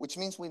possible, which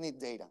means we need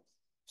data.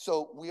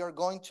 So we are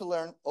going to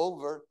learn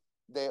over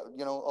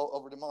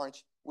the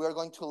March, we are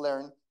going to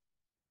learn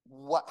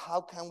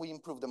how can we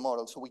improve the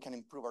model so we can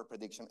improve our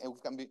prediction and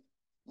we can be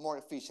more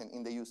efficient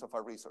in the use of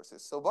our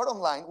resources. So bottom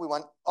line, we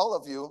want all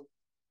of you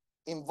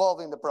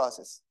involved in the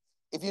process.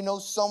 If you know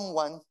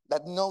someone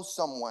that knows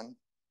someone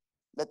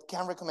that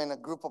can recommend a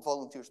group of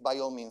volunteers, by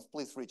all means,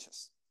 please reach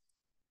us.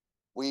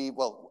 I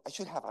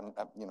should have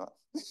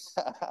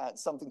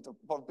something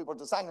for people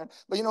to sign on,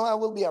 but you know, I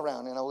will be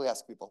around and I will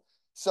ask people.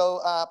 So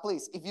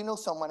please, if you know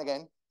someone,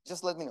 again,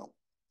 just let me know.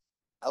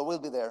 I will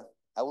be there.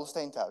 I will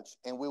stay in touch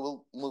and we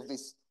will move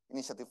this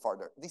initiative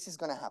further. This is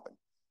going to happen,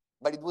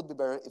 but it would be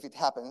better if it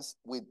happens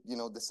with, you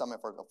know, the sum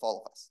effort of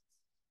all of us.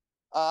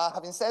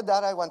 Having said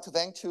that, I want to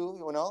thank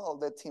all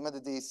the team at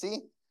the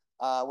DEC.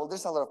 Well,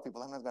 there's a lot of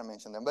people, I'm not going to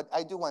mention them, but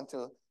I do want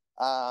to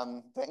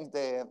thank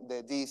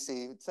the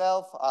DEC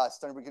itself,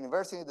 Stony Brook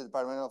University, the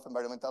Department of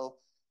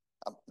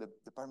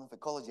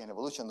Ecology and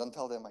Evolution. Don't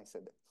tell them I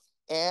said that.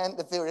 and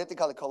the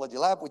theoretical ecology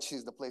lab, which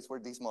is the place where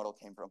this model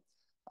came from.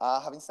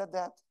 Having said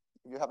that,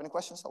 if you have any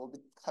questions, I will be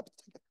happy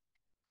to take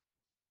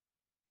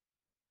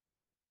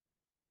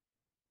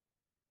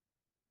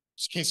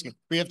it.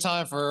 We have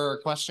time for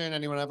a question.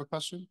 Anyone have a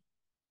question?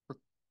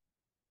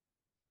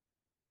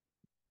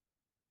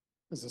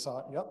 Is this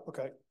on? Yep.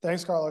 Okay.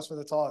 Thanks, Carlos, for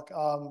the talk.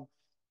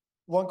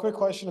 One quick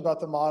question about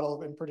the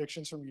model and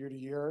predictions from year to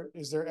year.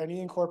 Is there any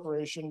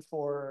incorporation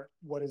for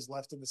what is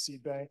left in the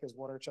seed bank, as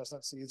water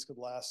chestnut seeds could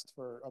last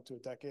for up to a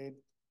decade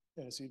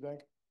in a seed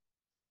bank?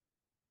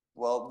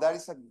 Well, that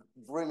is a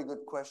really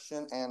good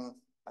question. And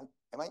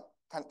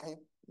can you,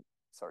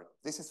 sorry,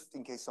 this is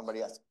in case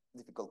somebody asks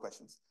difficult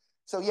questions.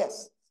 So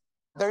yes,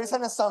 there is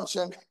an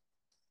assumption.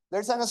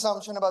 There's an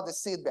assumption about the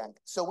seed bank.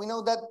 So we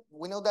know that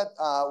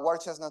water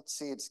chestnut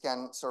seeds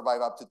can survive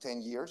up to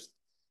 10 years.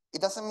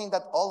 It doesn't mean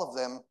that all of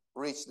them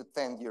reach the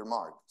 10-year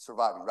mark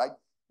surviving, right?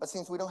 But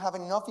since we don't have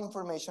enough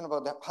information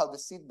about how the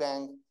seed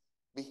bank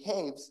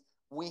behaves,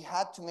 we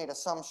had to make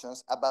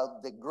assumptions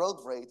about the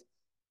growth rate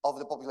of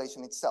the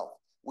population itself.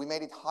 We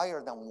made it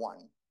higher than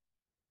 1,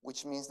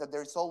 which means that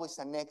there's always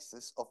an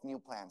excess of new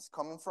plants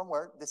coming from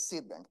where? The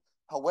seed bank.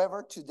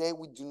 However, today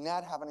we do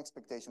not have an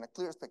expectation, a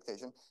clear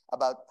expectation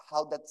about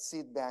how that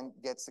seed bank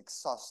gets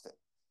exhausted,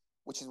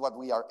 which is what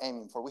we are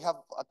aiming for. We have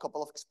a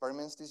couple of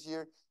experiments this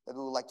year that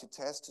we would like to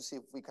test to see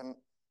if we can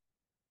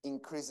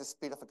increase the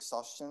speed of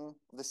exhaustion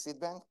of the seed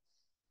bank.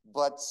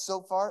 But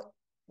so far,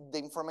 the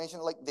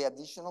information, like the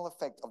additional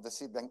effect of the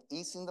seed bank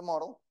is in the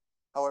model.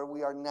 However,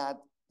 we are not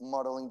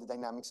modeling the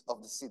dynamics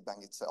of the seed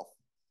bank itself.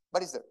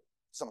 But it's there to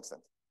some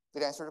extent.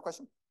 Did I answer your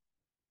question?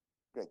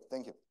 Great,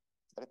 thank you. Is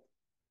that it?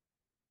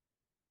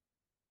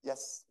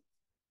 Yes.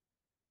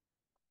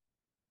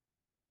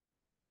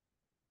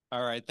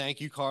 All right, thank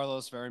you,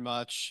 Carlos, very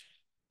much.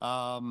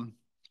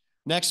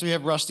 Next, we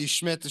have Rusty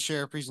Schmidt to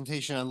share a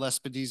presentation on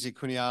Lespedeza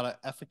cuneata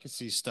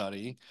efficacy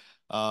study.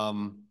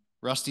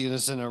 Rusty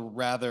is in a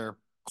rather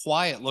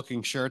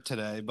quiet-looking shirt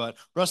today, but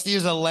Rusty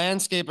is a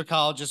landscape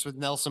ecologist with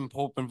Nelson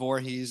Pope and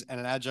Voorhees and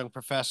an adjunct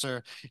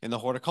professor in the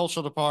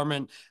horticultural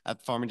department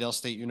at Farmingdale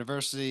State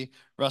University.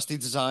 Rusty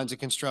designs and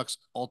constructs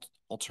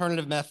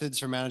alternative methods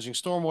for managing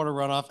stormwater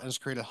runoff and has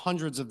created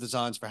hundreds of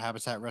designs for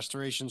habitat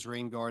restorations,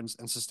 rain gardens,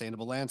 and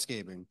sustainable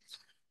landscaping,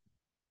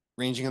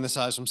 ranging in the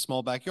size from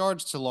small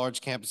backyards to large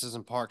campuses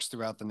and parks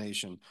throughout the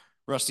nation.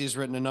 Rusty has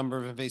written a number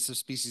of invasive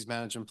species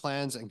management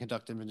plans and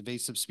conducted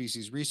invasive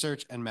species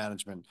research and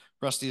management.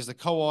 Rusty is the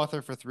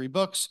co-author for 3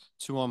 books,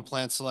 2 on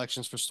plant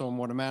selections for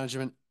stormwater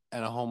management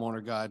and a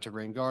homeowner guide to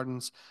rain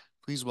gardens.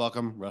 Please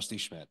welcome Rusty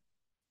Schmidt.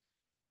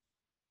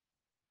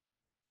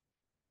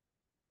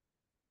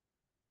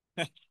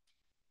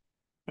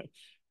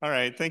 All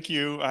right, thank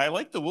you. I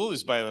like the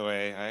woos, by the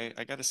way.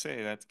 I got to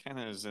say that kind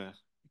of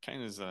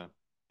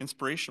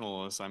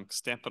inspirational as I'm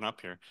stamping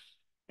up here.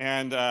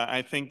 And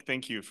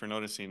thank you for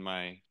noticing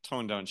my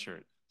toned down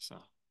shirt. So,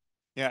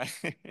 yeah.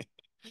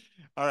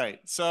 All right.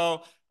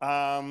 So,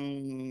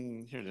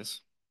 here it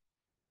is.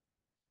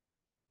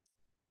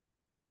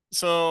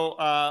 So,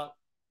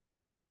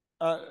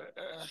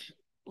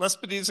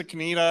 Lespedeza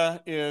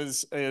cuneata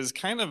is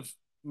kind of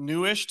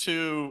newish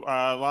to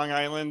Long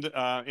Island.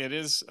 It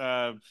is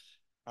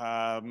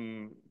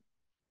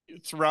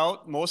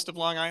throughout most of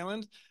Long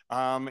Island.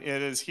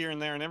 It is here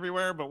and there and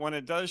everywhere, but when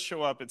it does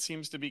show up, it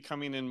seems to be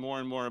coming in more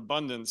and more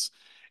abundance.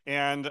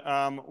 And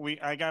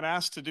I got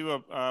asked to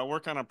do a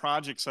work on a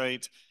project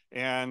site,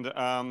 and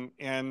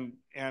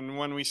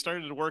when we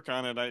started to work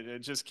on it, it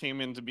just came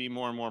in to be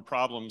more and more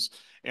problems.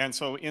 And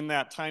so in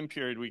that time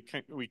period,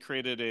 we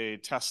created a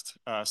test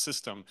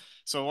system.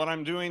 So what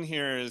I'm doing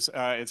here is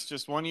it's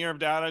just 1 year of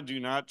data. Do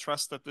not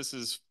trust that this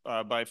is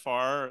by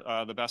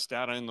far the best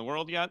data in the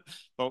world yet,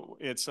 but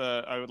it's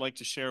I would like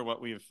to share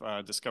what we've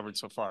discovered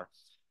so far.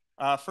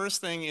 First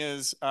thing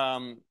is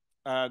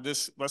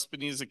this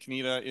Lespedeza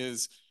cuneata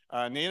is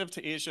native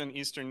to Asia and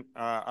Eastern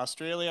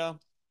Australia.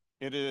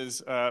 It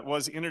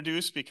was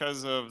introduced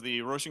because of the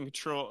erosion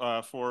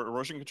control for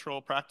erosion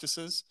control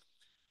practices.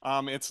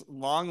 It's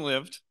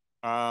long-lived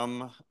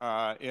and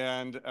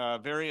has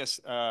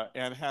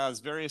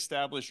very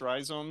established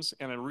rhizomes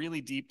and a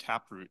really deep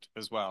taproot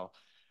as well.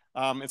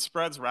 It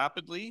spreads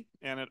rapidly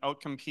and it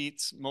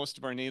outcompetes most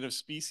of our native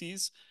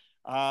species.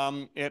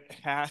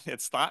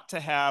 It's thought to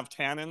have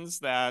tannins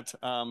that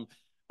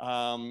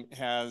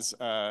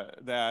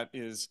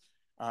is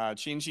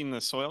changing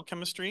the soil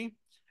chemistry,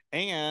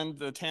 and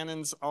the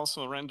tannins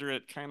also render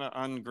it kind of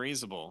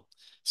ungrazable.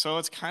 So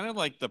it's kind of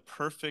like the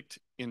perfect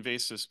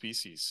invasive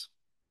species.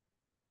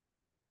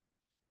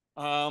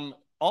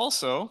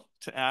 Also,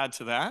 to add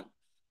to that,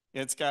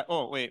 it's got,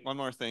 oh, wait, one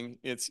more thing.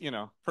 It's,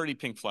 pretty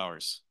pink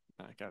flowers.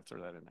 I got to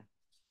throw that in there.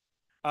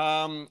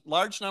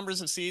 Large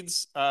numbers of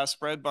seeds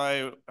spread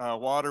by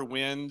water,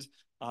 wind,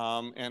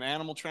 and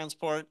animal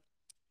transport.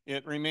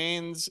 It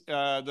remains,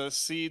 the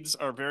seeds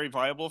are very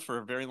viable for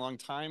a very long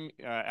time,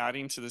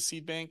 adding to the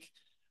seed bank.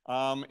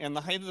 And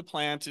the height of the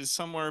plant is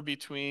somewhere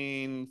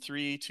between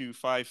 3 to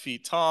 5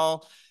 feet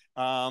tall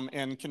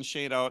and can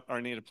shade out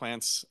our native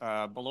plants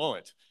below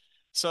it.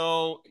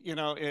 So,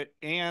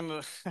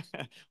 and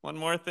one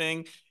more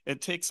thing,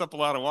 it takes up a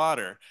lot of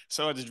water.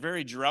 So it is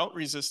very drought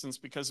resistant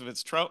because of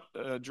its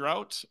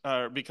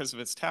because of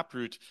its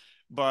taproot,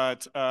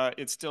 but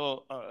it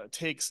still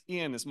takes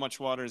in as much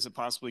water as it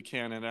possibly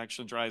can and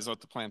actually dries out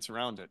the plants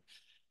around it.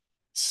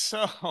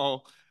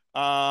 So,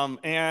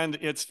 and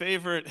its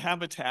favorite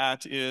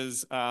habitat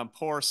is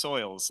poor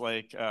soils,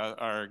 like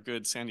our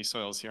good sandy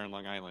soils here on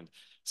Long Island.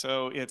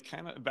 So it's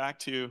kind of back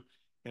to,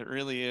 it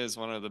really is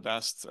one of the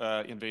best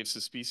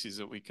invasive species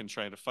that we can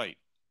try to fight.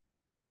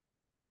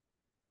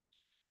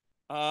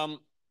 Oh,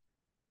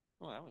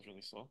 that was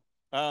really slow.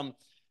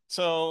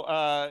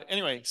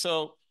 Anyway,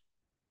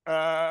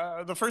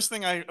 the first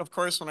thing of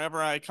course,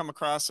 whenever I come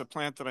across a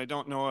plant that I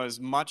don't know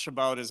as much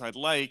about as I'd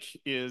like,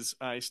 is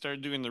I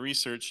started doing the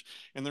research,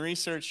 and the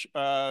research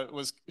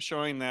was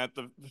showing that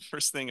the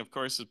first thing, of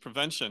course, is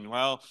prevention.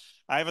 Well,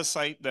 I have a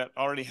site that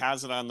already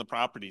has it on the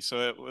property,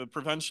 so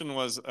prevention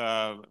was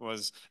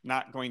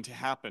not going to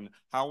happen.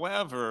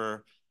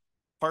 However,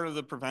 part of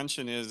the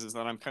prevention is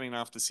that I'm cutting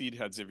off the seed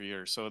heads every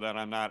year so that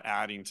I'm not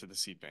adding to the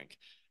seed bank.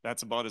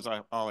 That's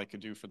about all I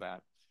could do for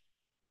that.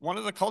 One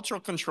of the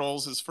cultural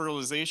controls is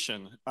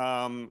fertilization.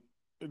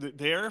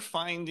 They're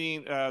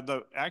finding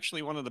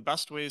actually one of the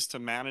best ways to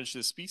manage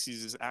this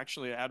species is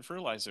actually add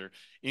fertilizer,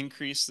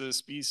 increase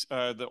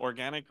the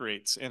organic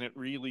rates, and it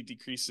really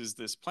decreases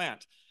this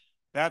plant.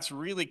 That's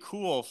really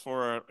cool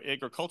for an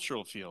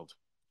agricultural field.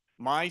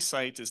 My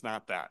site is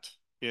not that.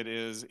 It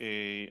is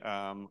a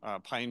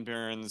pine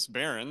barrens,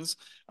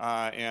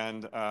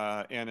 and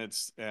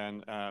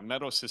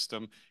meadow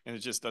system, and it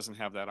just doesn't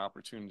have that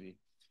opportunity.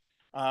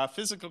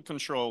 Physical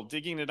control,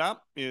 digging it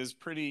up is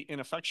pretty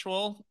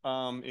ineffectual.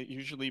 It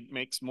usually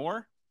makes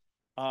more.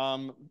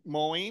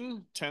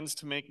 Mowing tends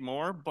to make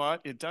more,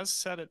 but it does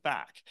set it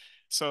back.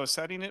 So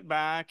setting it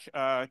back,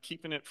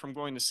 keeping it from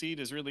going to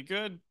seed is really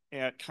good.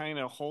 It kind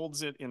of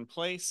holds it in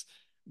place,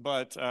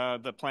 but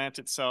the plant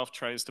itself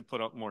tries to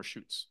put out more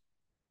shoots.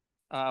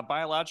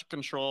 Biologic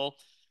control,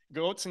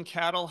 goats and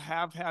cattle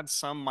have had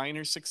some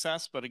minor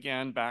success, but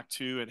again, back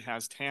to it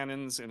has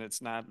tannins and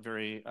it's not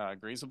very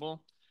grazable.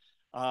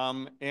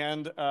 The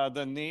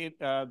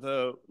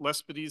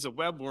Lespedeza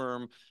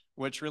webworm,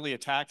 which really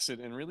attacks it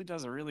and really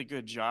does a really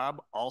good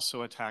job,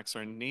 also attacks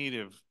our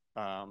native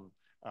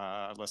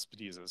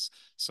Lespedezas.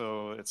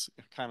 So it's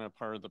kind of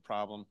part of the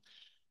problem.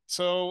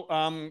 So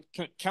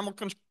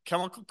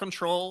chemical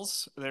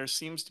controls, there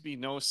seems to be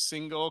no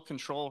single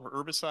control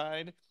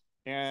herbicide.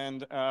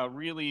 And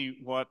really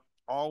what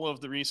all of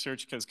the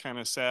research has kind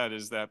of said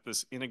is that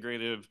this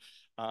integrative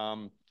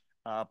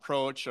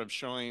approach of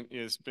showing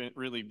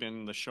really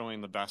been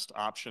showing the best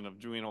option of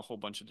doing a whole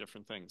bunch of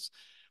different things.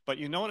 But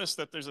you notice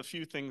that there's a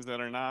few things that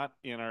are not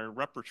in our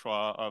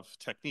repertoire of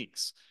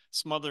techniques.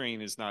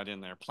 Smothering is not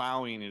in there.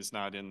 Plowing is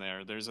not in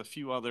there. There's a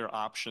few other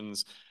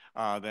options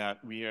that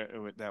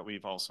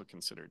we've also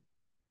considered.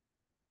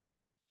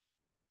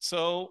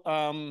 So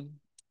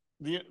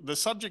the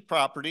subject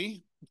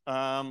property,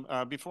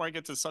 before I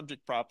get to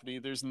subject property,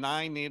 there's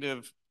 9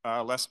 native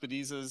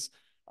Lespedezas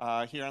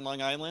here on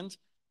Long Island.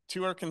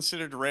 2 are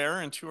considered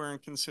rare and 2 are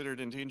considered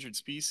endangered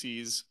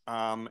species.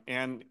 And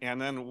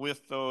then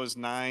with those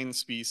 9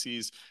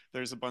 species,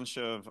 there's a bunch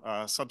of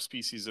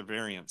subspecies of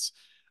variants.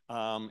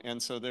 And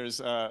so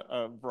there's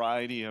a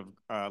variety of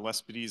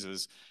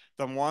Lespedezas.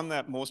 The one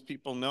that most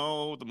people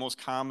know, the most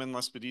common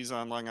Lespedeza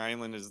on Long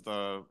Island is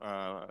the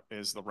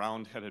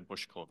round-headed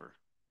bush clover.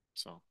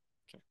 So,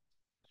 okay.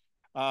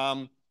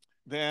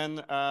 And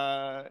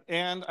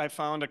I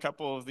found a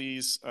couple of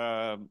these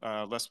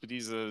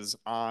Lespedezas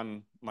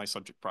on my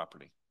subject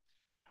property.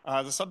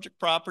 The subject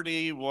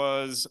property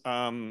is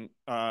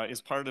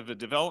part of a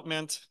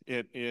development.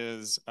 It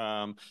is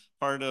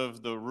part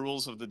of the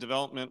rules of the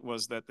development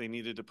was that they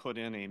needed to put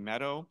in a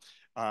meadow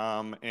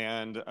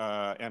and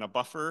a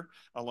buffer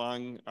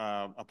along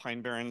a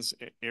pine barrens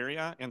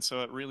area. And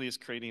so it really is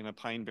creating a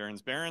pine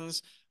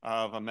barrens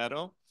of a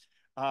meadow.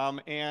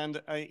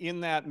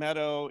 In that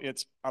meadow,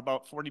 it's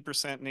about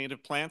 40%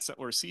 native plants that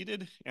were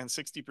seeded and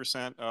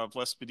 60% of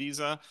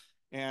Lespedeza.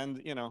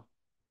 And,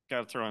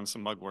 got to throw in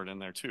some mugwort in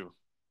there too.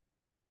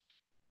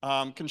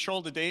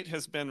 Control to date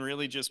has been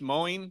really just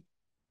mowing.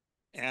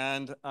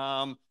 And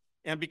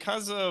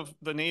because of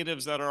the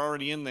natives that are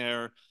already in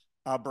there,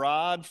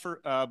 broad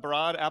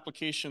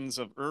applications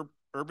of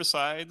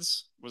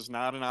herbicides was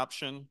not an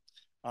option.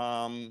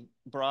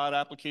 Broad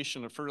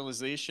application of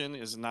fertilization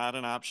is not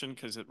an option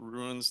because it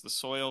ruins the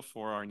soil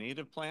for our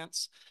native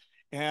plants.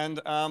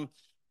 And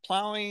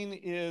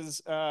plowing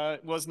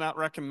was not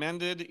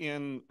recommended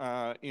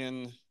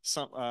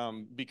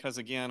because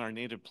again, our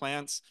native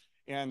plants.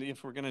 And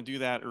if we're going to do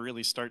that, it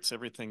really starts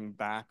everything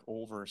back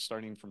over,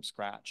 starting from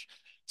scratch.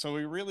 So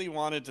we really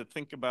wanted to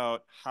think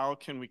about how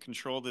can we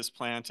control this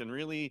plant, and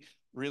really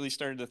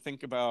started to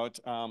think about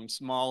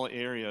small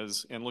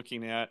areas and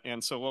looking at.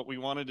 And so what we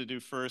wanted to do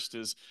first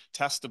is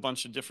test a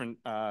bunch of different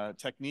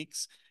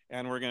techniques,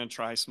 and we're going to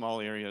try small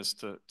areas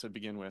to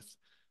begin with.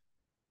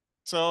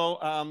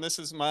 So this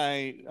is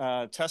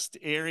my test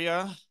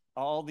area.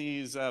 All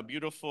these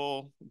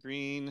beautiful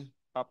green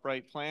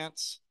upright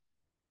plants.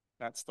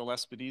 That's the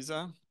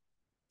Lespedeza.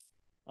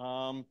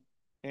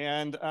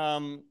 And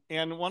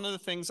one of the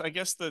things, I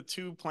guess the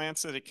two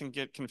plants that it can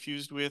get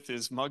confused with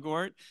is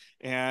mugwort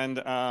and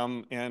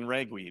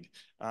ragweed.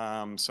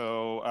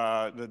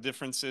 The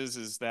difference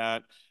is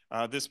that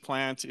this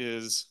plant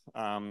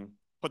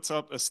puts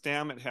up a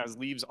stem. It has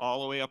leaves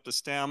all the way up the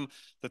stem.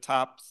 The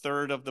top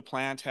third of the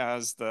plant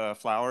has the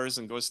flowers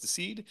and goes to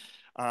seed.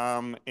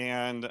 And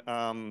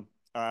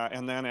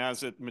then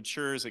as it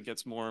matures, it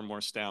gets more and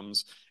more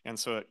stems. And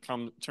so it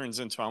turns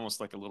into almost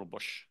like a little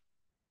bush.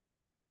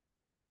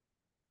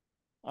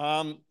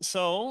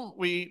 So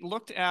we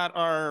looked at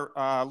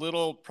our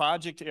little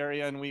project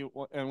area, and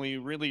we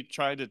really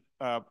tried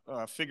to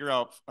figure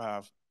out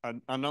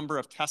a number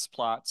of test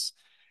plots.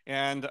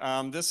 And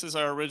this is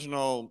our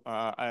original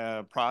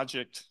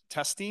project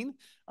testing.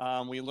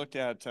 We looked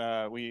at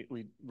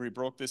we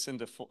broke this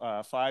into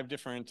 5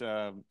 different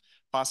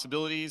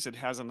possibilities. It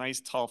has a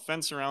nice tall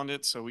fence around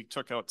it, so we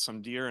took out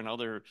some deer and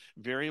other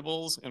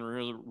variables, and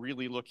we're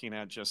really looking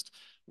at just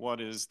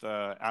what is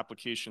the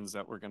applications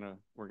that we're gonna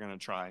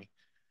try.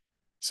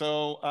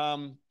 So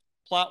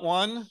plot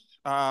 1,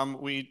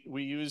 we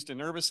used an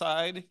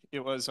herbicide.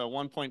 It was a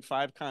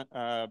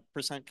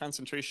 1.5%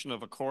 concentration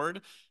of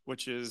Accord,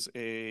 which is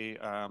a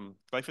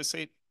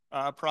glyphosate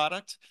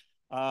product.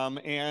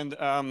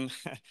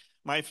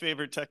 My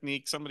favorite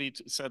technique, somebody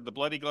said the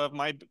bloody glove.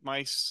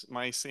 My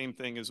same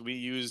thing is we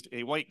used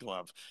a white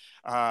glove.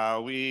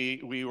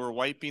 We were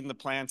wiping the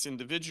plants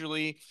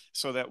individually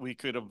so that we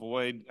could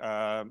avoid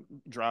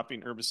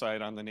dropping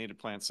herbicide on the native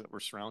plants that were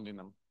surrounding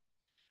them.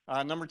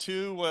 Number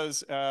 2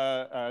 was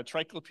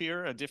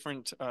triclopyr, a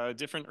different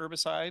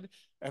herbicide,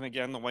 and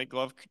again the white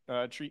glove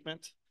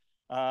treatment.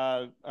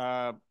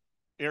 Area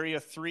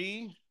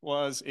 3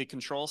 was a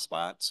control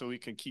spot, so we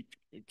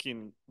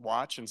can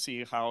watch and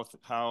see how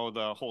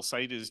the whole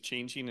site is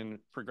changing and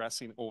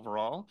progressing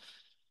overall.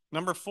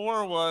 Number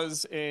 4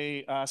 was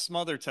a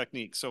smother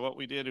technique. So what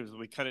we did is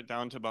we cut it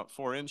down to about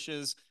 4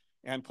 inches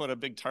and put a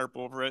big tarp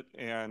over it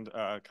and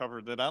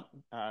covered it up,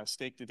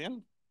 staked it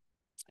in.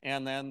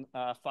 And then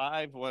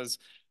 5 was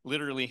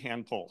literally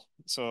hand pull.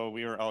 So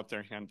we were out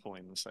there hand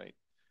pulling the site.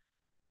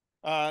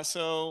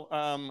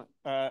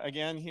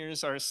 Again,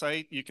 here's our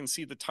site. You can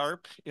see the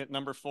tarp at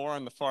number 4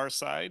 on the far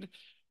side.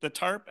 The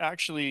tarp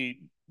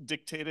actually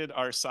dictated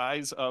our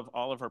size of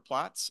all of our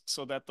plots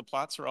so that the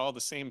plots are all the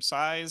same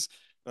size.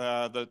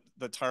 The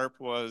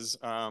tarp was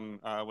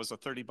a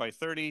 30 by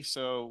 30,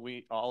 so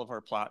all of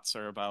our plots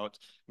are about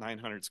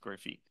 900 square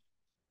feet.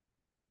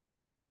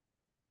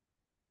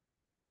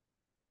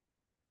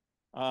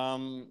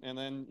 And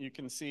then you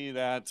can see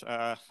that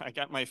I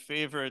got my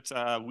favorite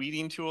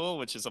weeding tool,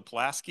 which is a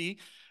Pulaski.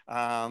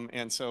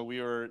 And so we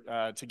were,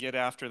 to get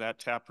after that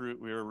taproot,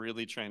 we were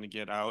really trying to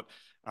get out,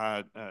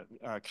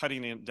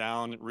 cutting it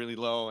down really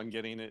low and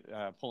getting it,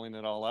 pulling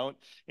it all out.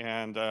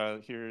 And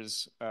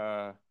here's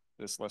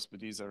this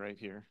Lespedeza right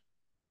here.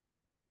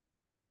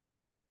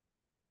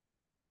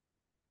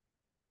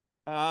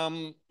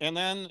 And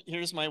then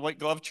here's my white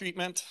glove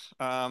treatment.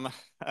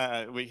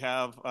 We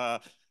have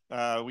a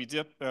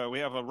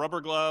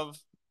rubber glove,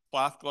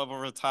 cloth glove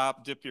over the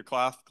top, dip your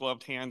cloth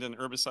gloved hand in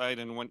herbicide,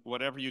 and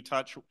whatever you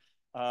touch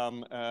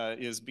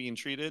is being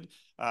treated.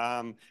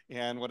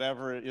 And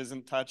whatever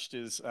isn't touched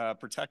is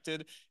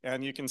protected.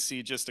 And you can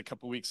see just a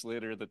couple weeks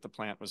later that the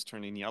plant was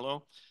turning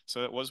yellow.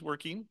 So it was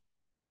working.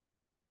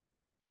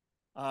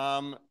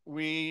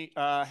 We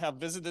have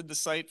visited the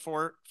site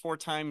four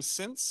times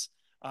since.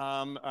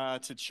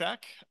 To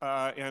check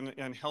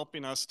and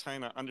helping us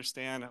kind of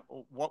understand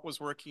what was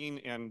working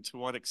and to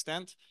what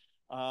extent.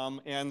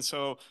 And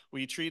so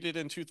we treated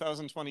in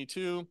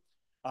 2022,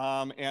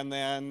 and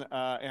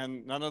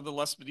none of the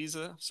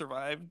Lespedeza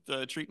survived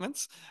the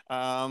treatments. We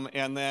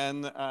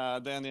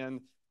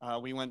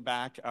went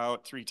back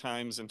out 3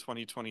 times in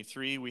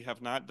 2023. We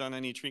have not done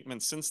any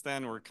treatments since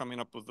then. We're coming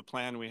up with the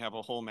plan. We have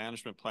a whole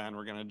management plan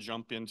we're going to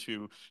jump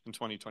into in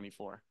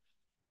 2024.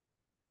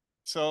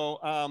 So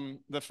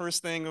the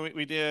first thing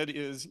we did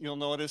is you'll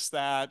notice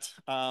that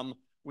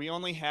we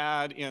only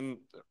had in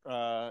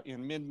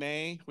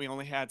mid-May, we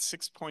only had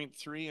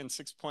 6.3 and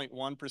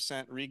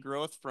 6.1%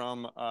 regrowth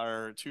from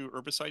our 2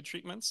 herbicide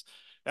treatments.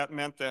 That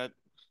meant that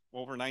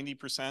over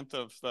 90%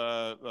 of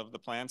the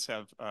plants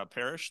have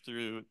perished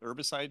through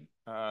herbicide.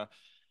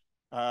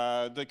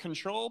 The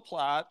control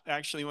plot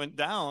actually went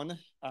down.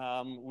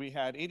 We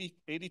had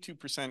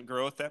 82%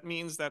 growth. That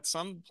means that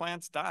some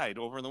plants died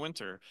over the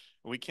winter.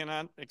 We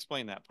cannot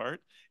explain that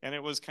part. And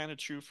it was kind of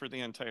true for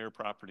the entire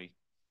property.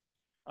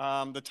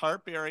 The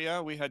tarp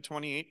area, we had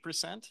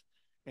 28%,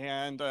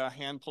 and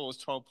hand pull is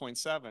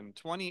 12.7.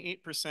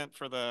 28%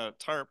 for the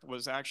tarp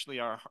was actually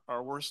our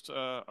worst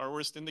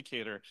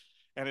indicator.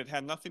 And it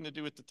had nothing to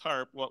do with the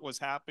tarp. What was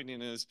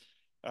happening is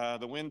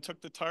the wind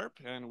took the tarp,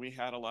 and we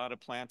had a lot of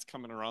plants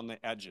coming around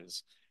the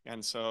edges.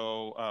 And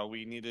so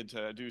we needed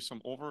to do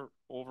some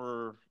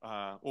overwork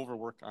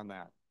on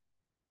that.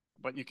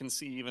 But you can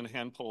see even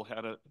hand pull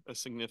had a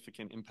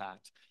significant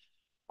impact.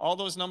 All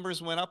those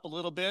numbers went up a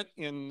little bit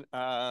in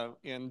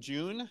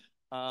June.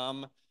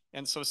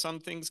 And so some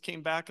things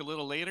came back a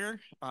little later.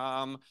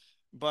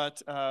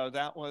 But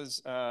that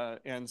was,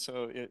 and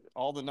so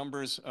all the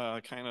numbers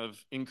kind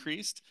of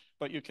increased,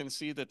 but you can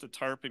see that the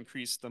TARP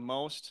increased the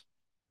most.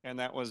 And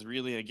that was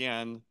really,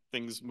 again,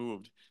 things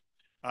moved.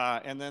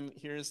 And then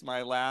here's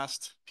my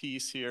last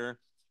piece here.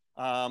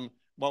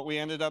 What we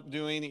ended up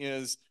doing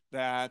is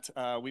that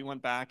we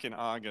went back in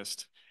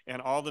August, and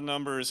all the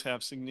numbers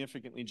have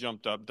significantly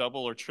jumped up,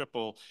 double or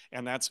triple,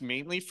 and that's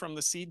mainly from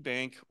the seed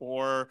bank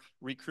or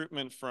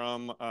recruitment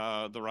from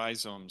the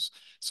rhizomes.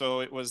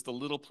 So it was the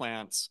little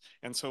plants.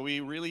 And so we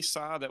really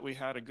saw that we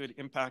had a good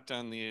impact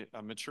on the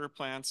mature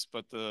plants,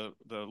 but the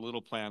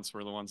little plants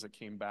were the ones that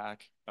came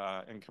back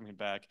and coming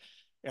back.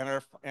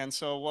 And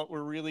so what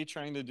we're really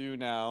trying to do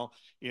now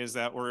is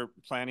that we're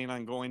planning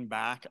on going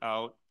back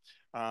out.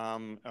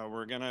 The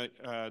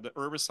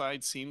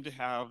herbicide seemed to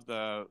have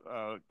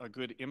a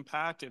good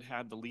impact. It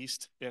had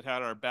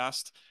our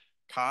best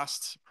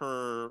cost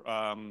per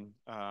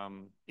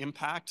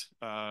impact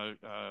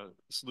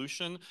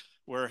solution,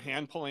 where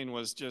hand pulling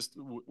was just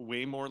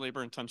way more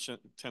labor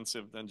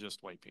intensive than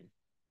just wiping.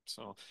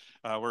 So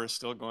we're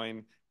still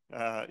going.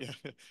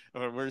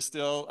 We're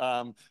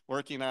still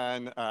working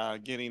on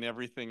getting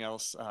everything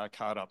else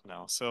caught up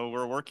now. So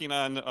we're working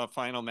on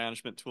final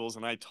management tools,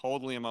 and I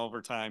totally am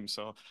over time,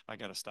 so I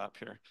got to stop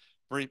here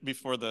right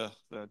before the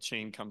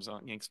chain comes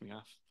out and yanks me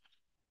off.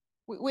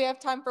 We have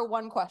time for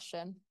one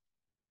question.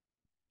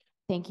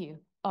 Thank you.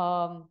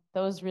 That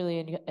was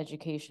really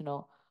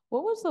educational.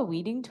 What was the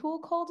weeding tool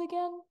called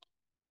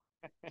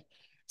again?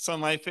 So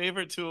my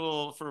favorite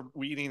tool for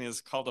weeding is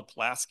called a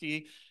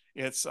Pulaski.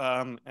 It's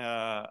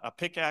a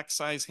pickaxe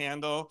size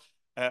handle.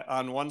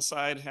 On one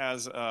side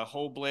has a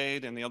hoe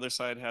blade and the other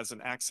side has an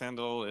axe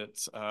handle.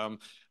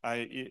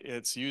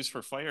 It's used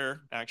for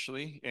fire,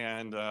 actually,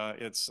 and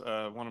it's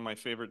one of my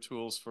favorite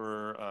tools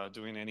for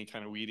doing any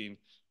kind of weeding.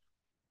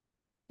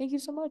 Thank you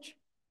so much.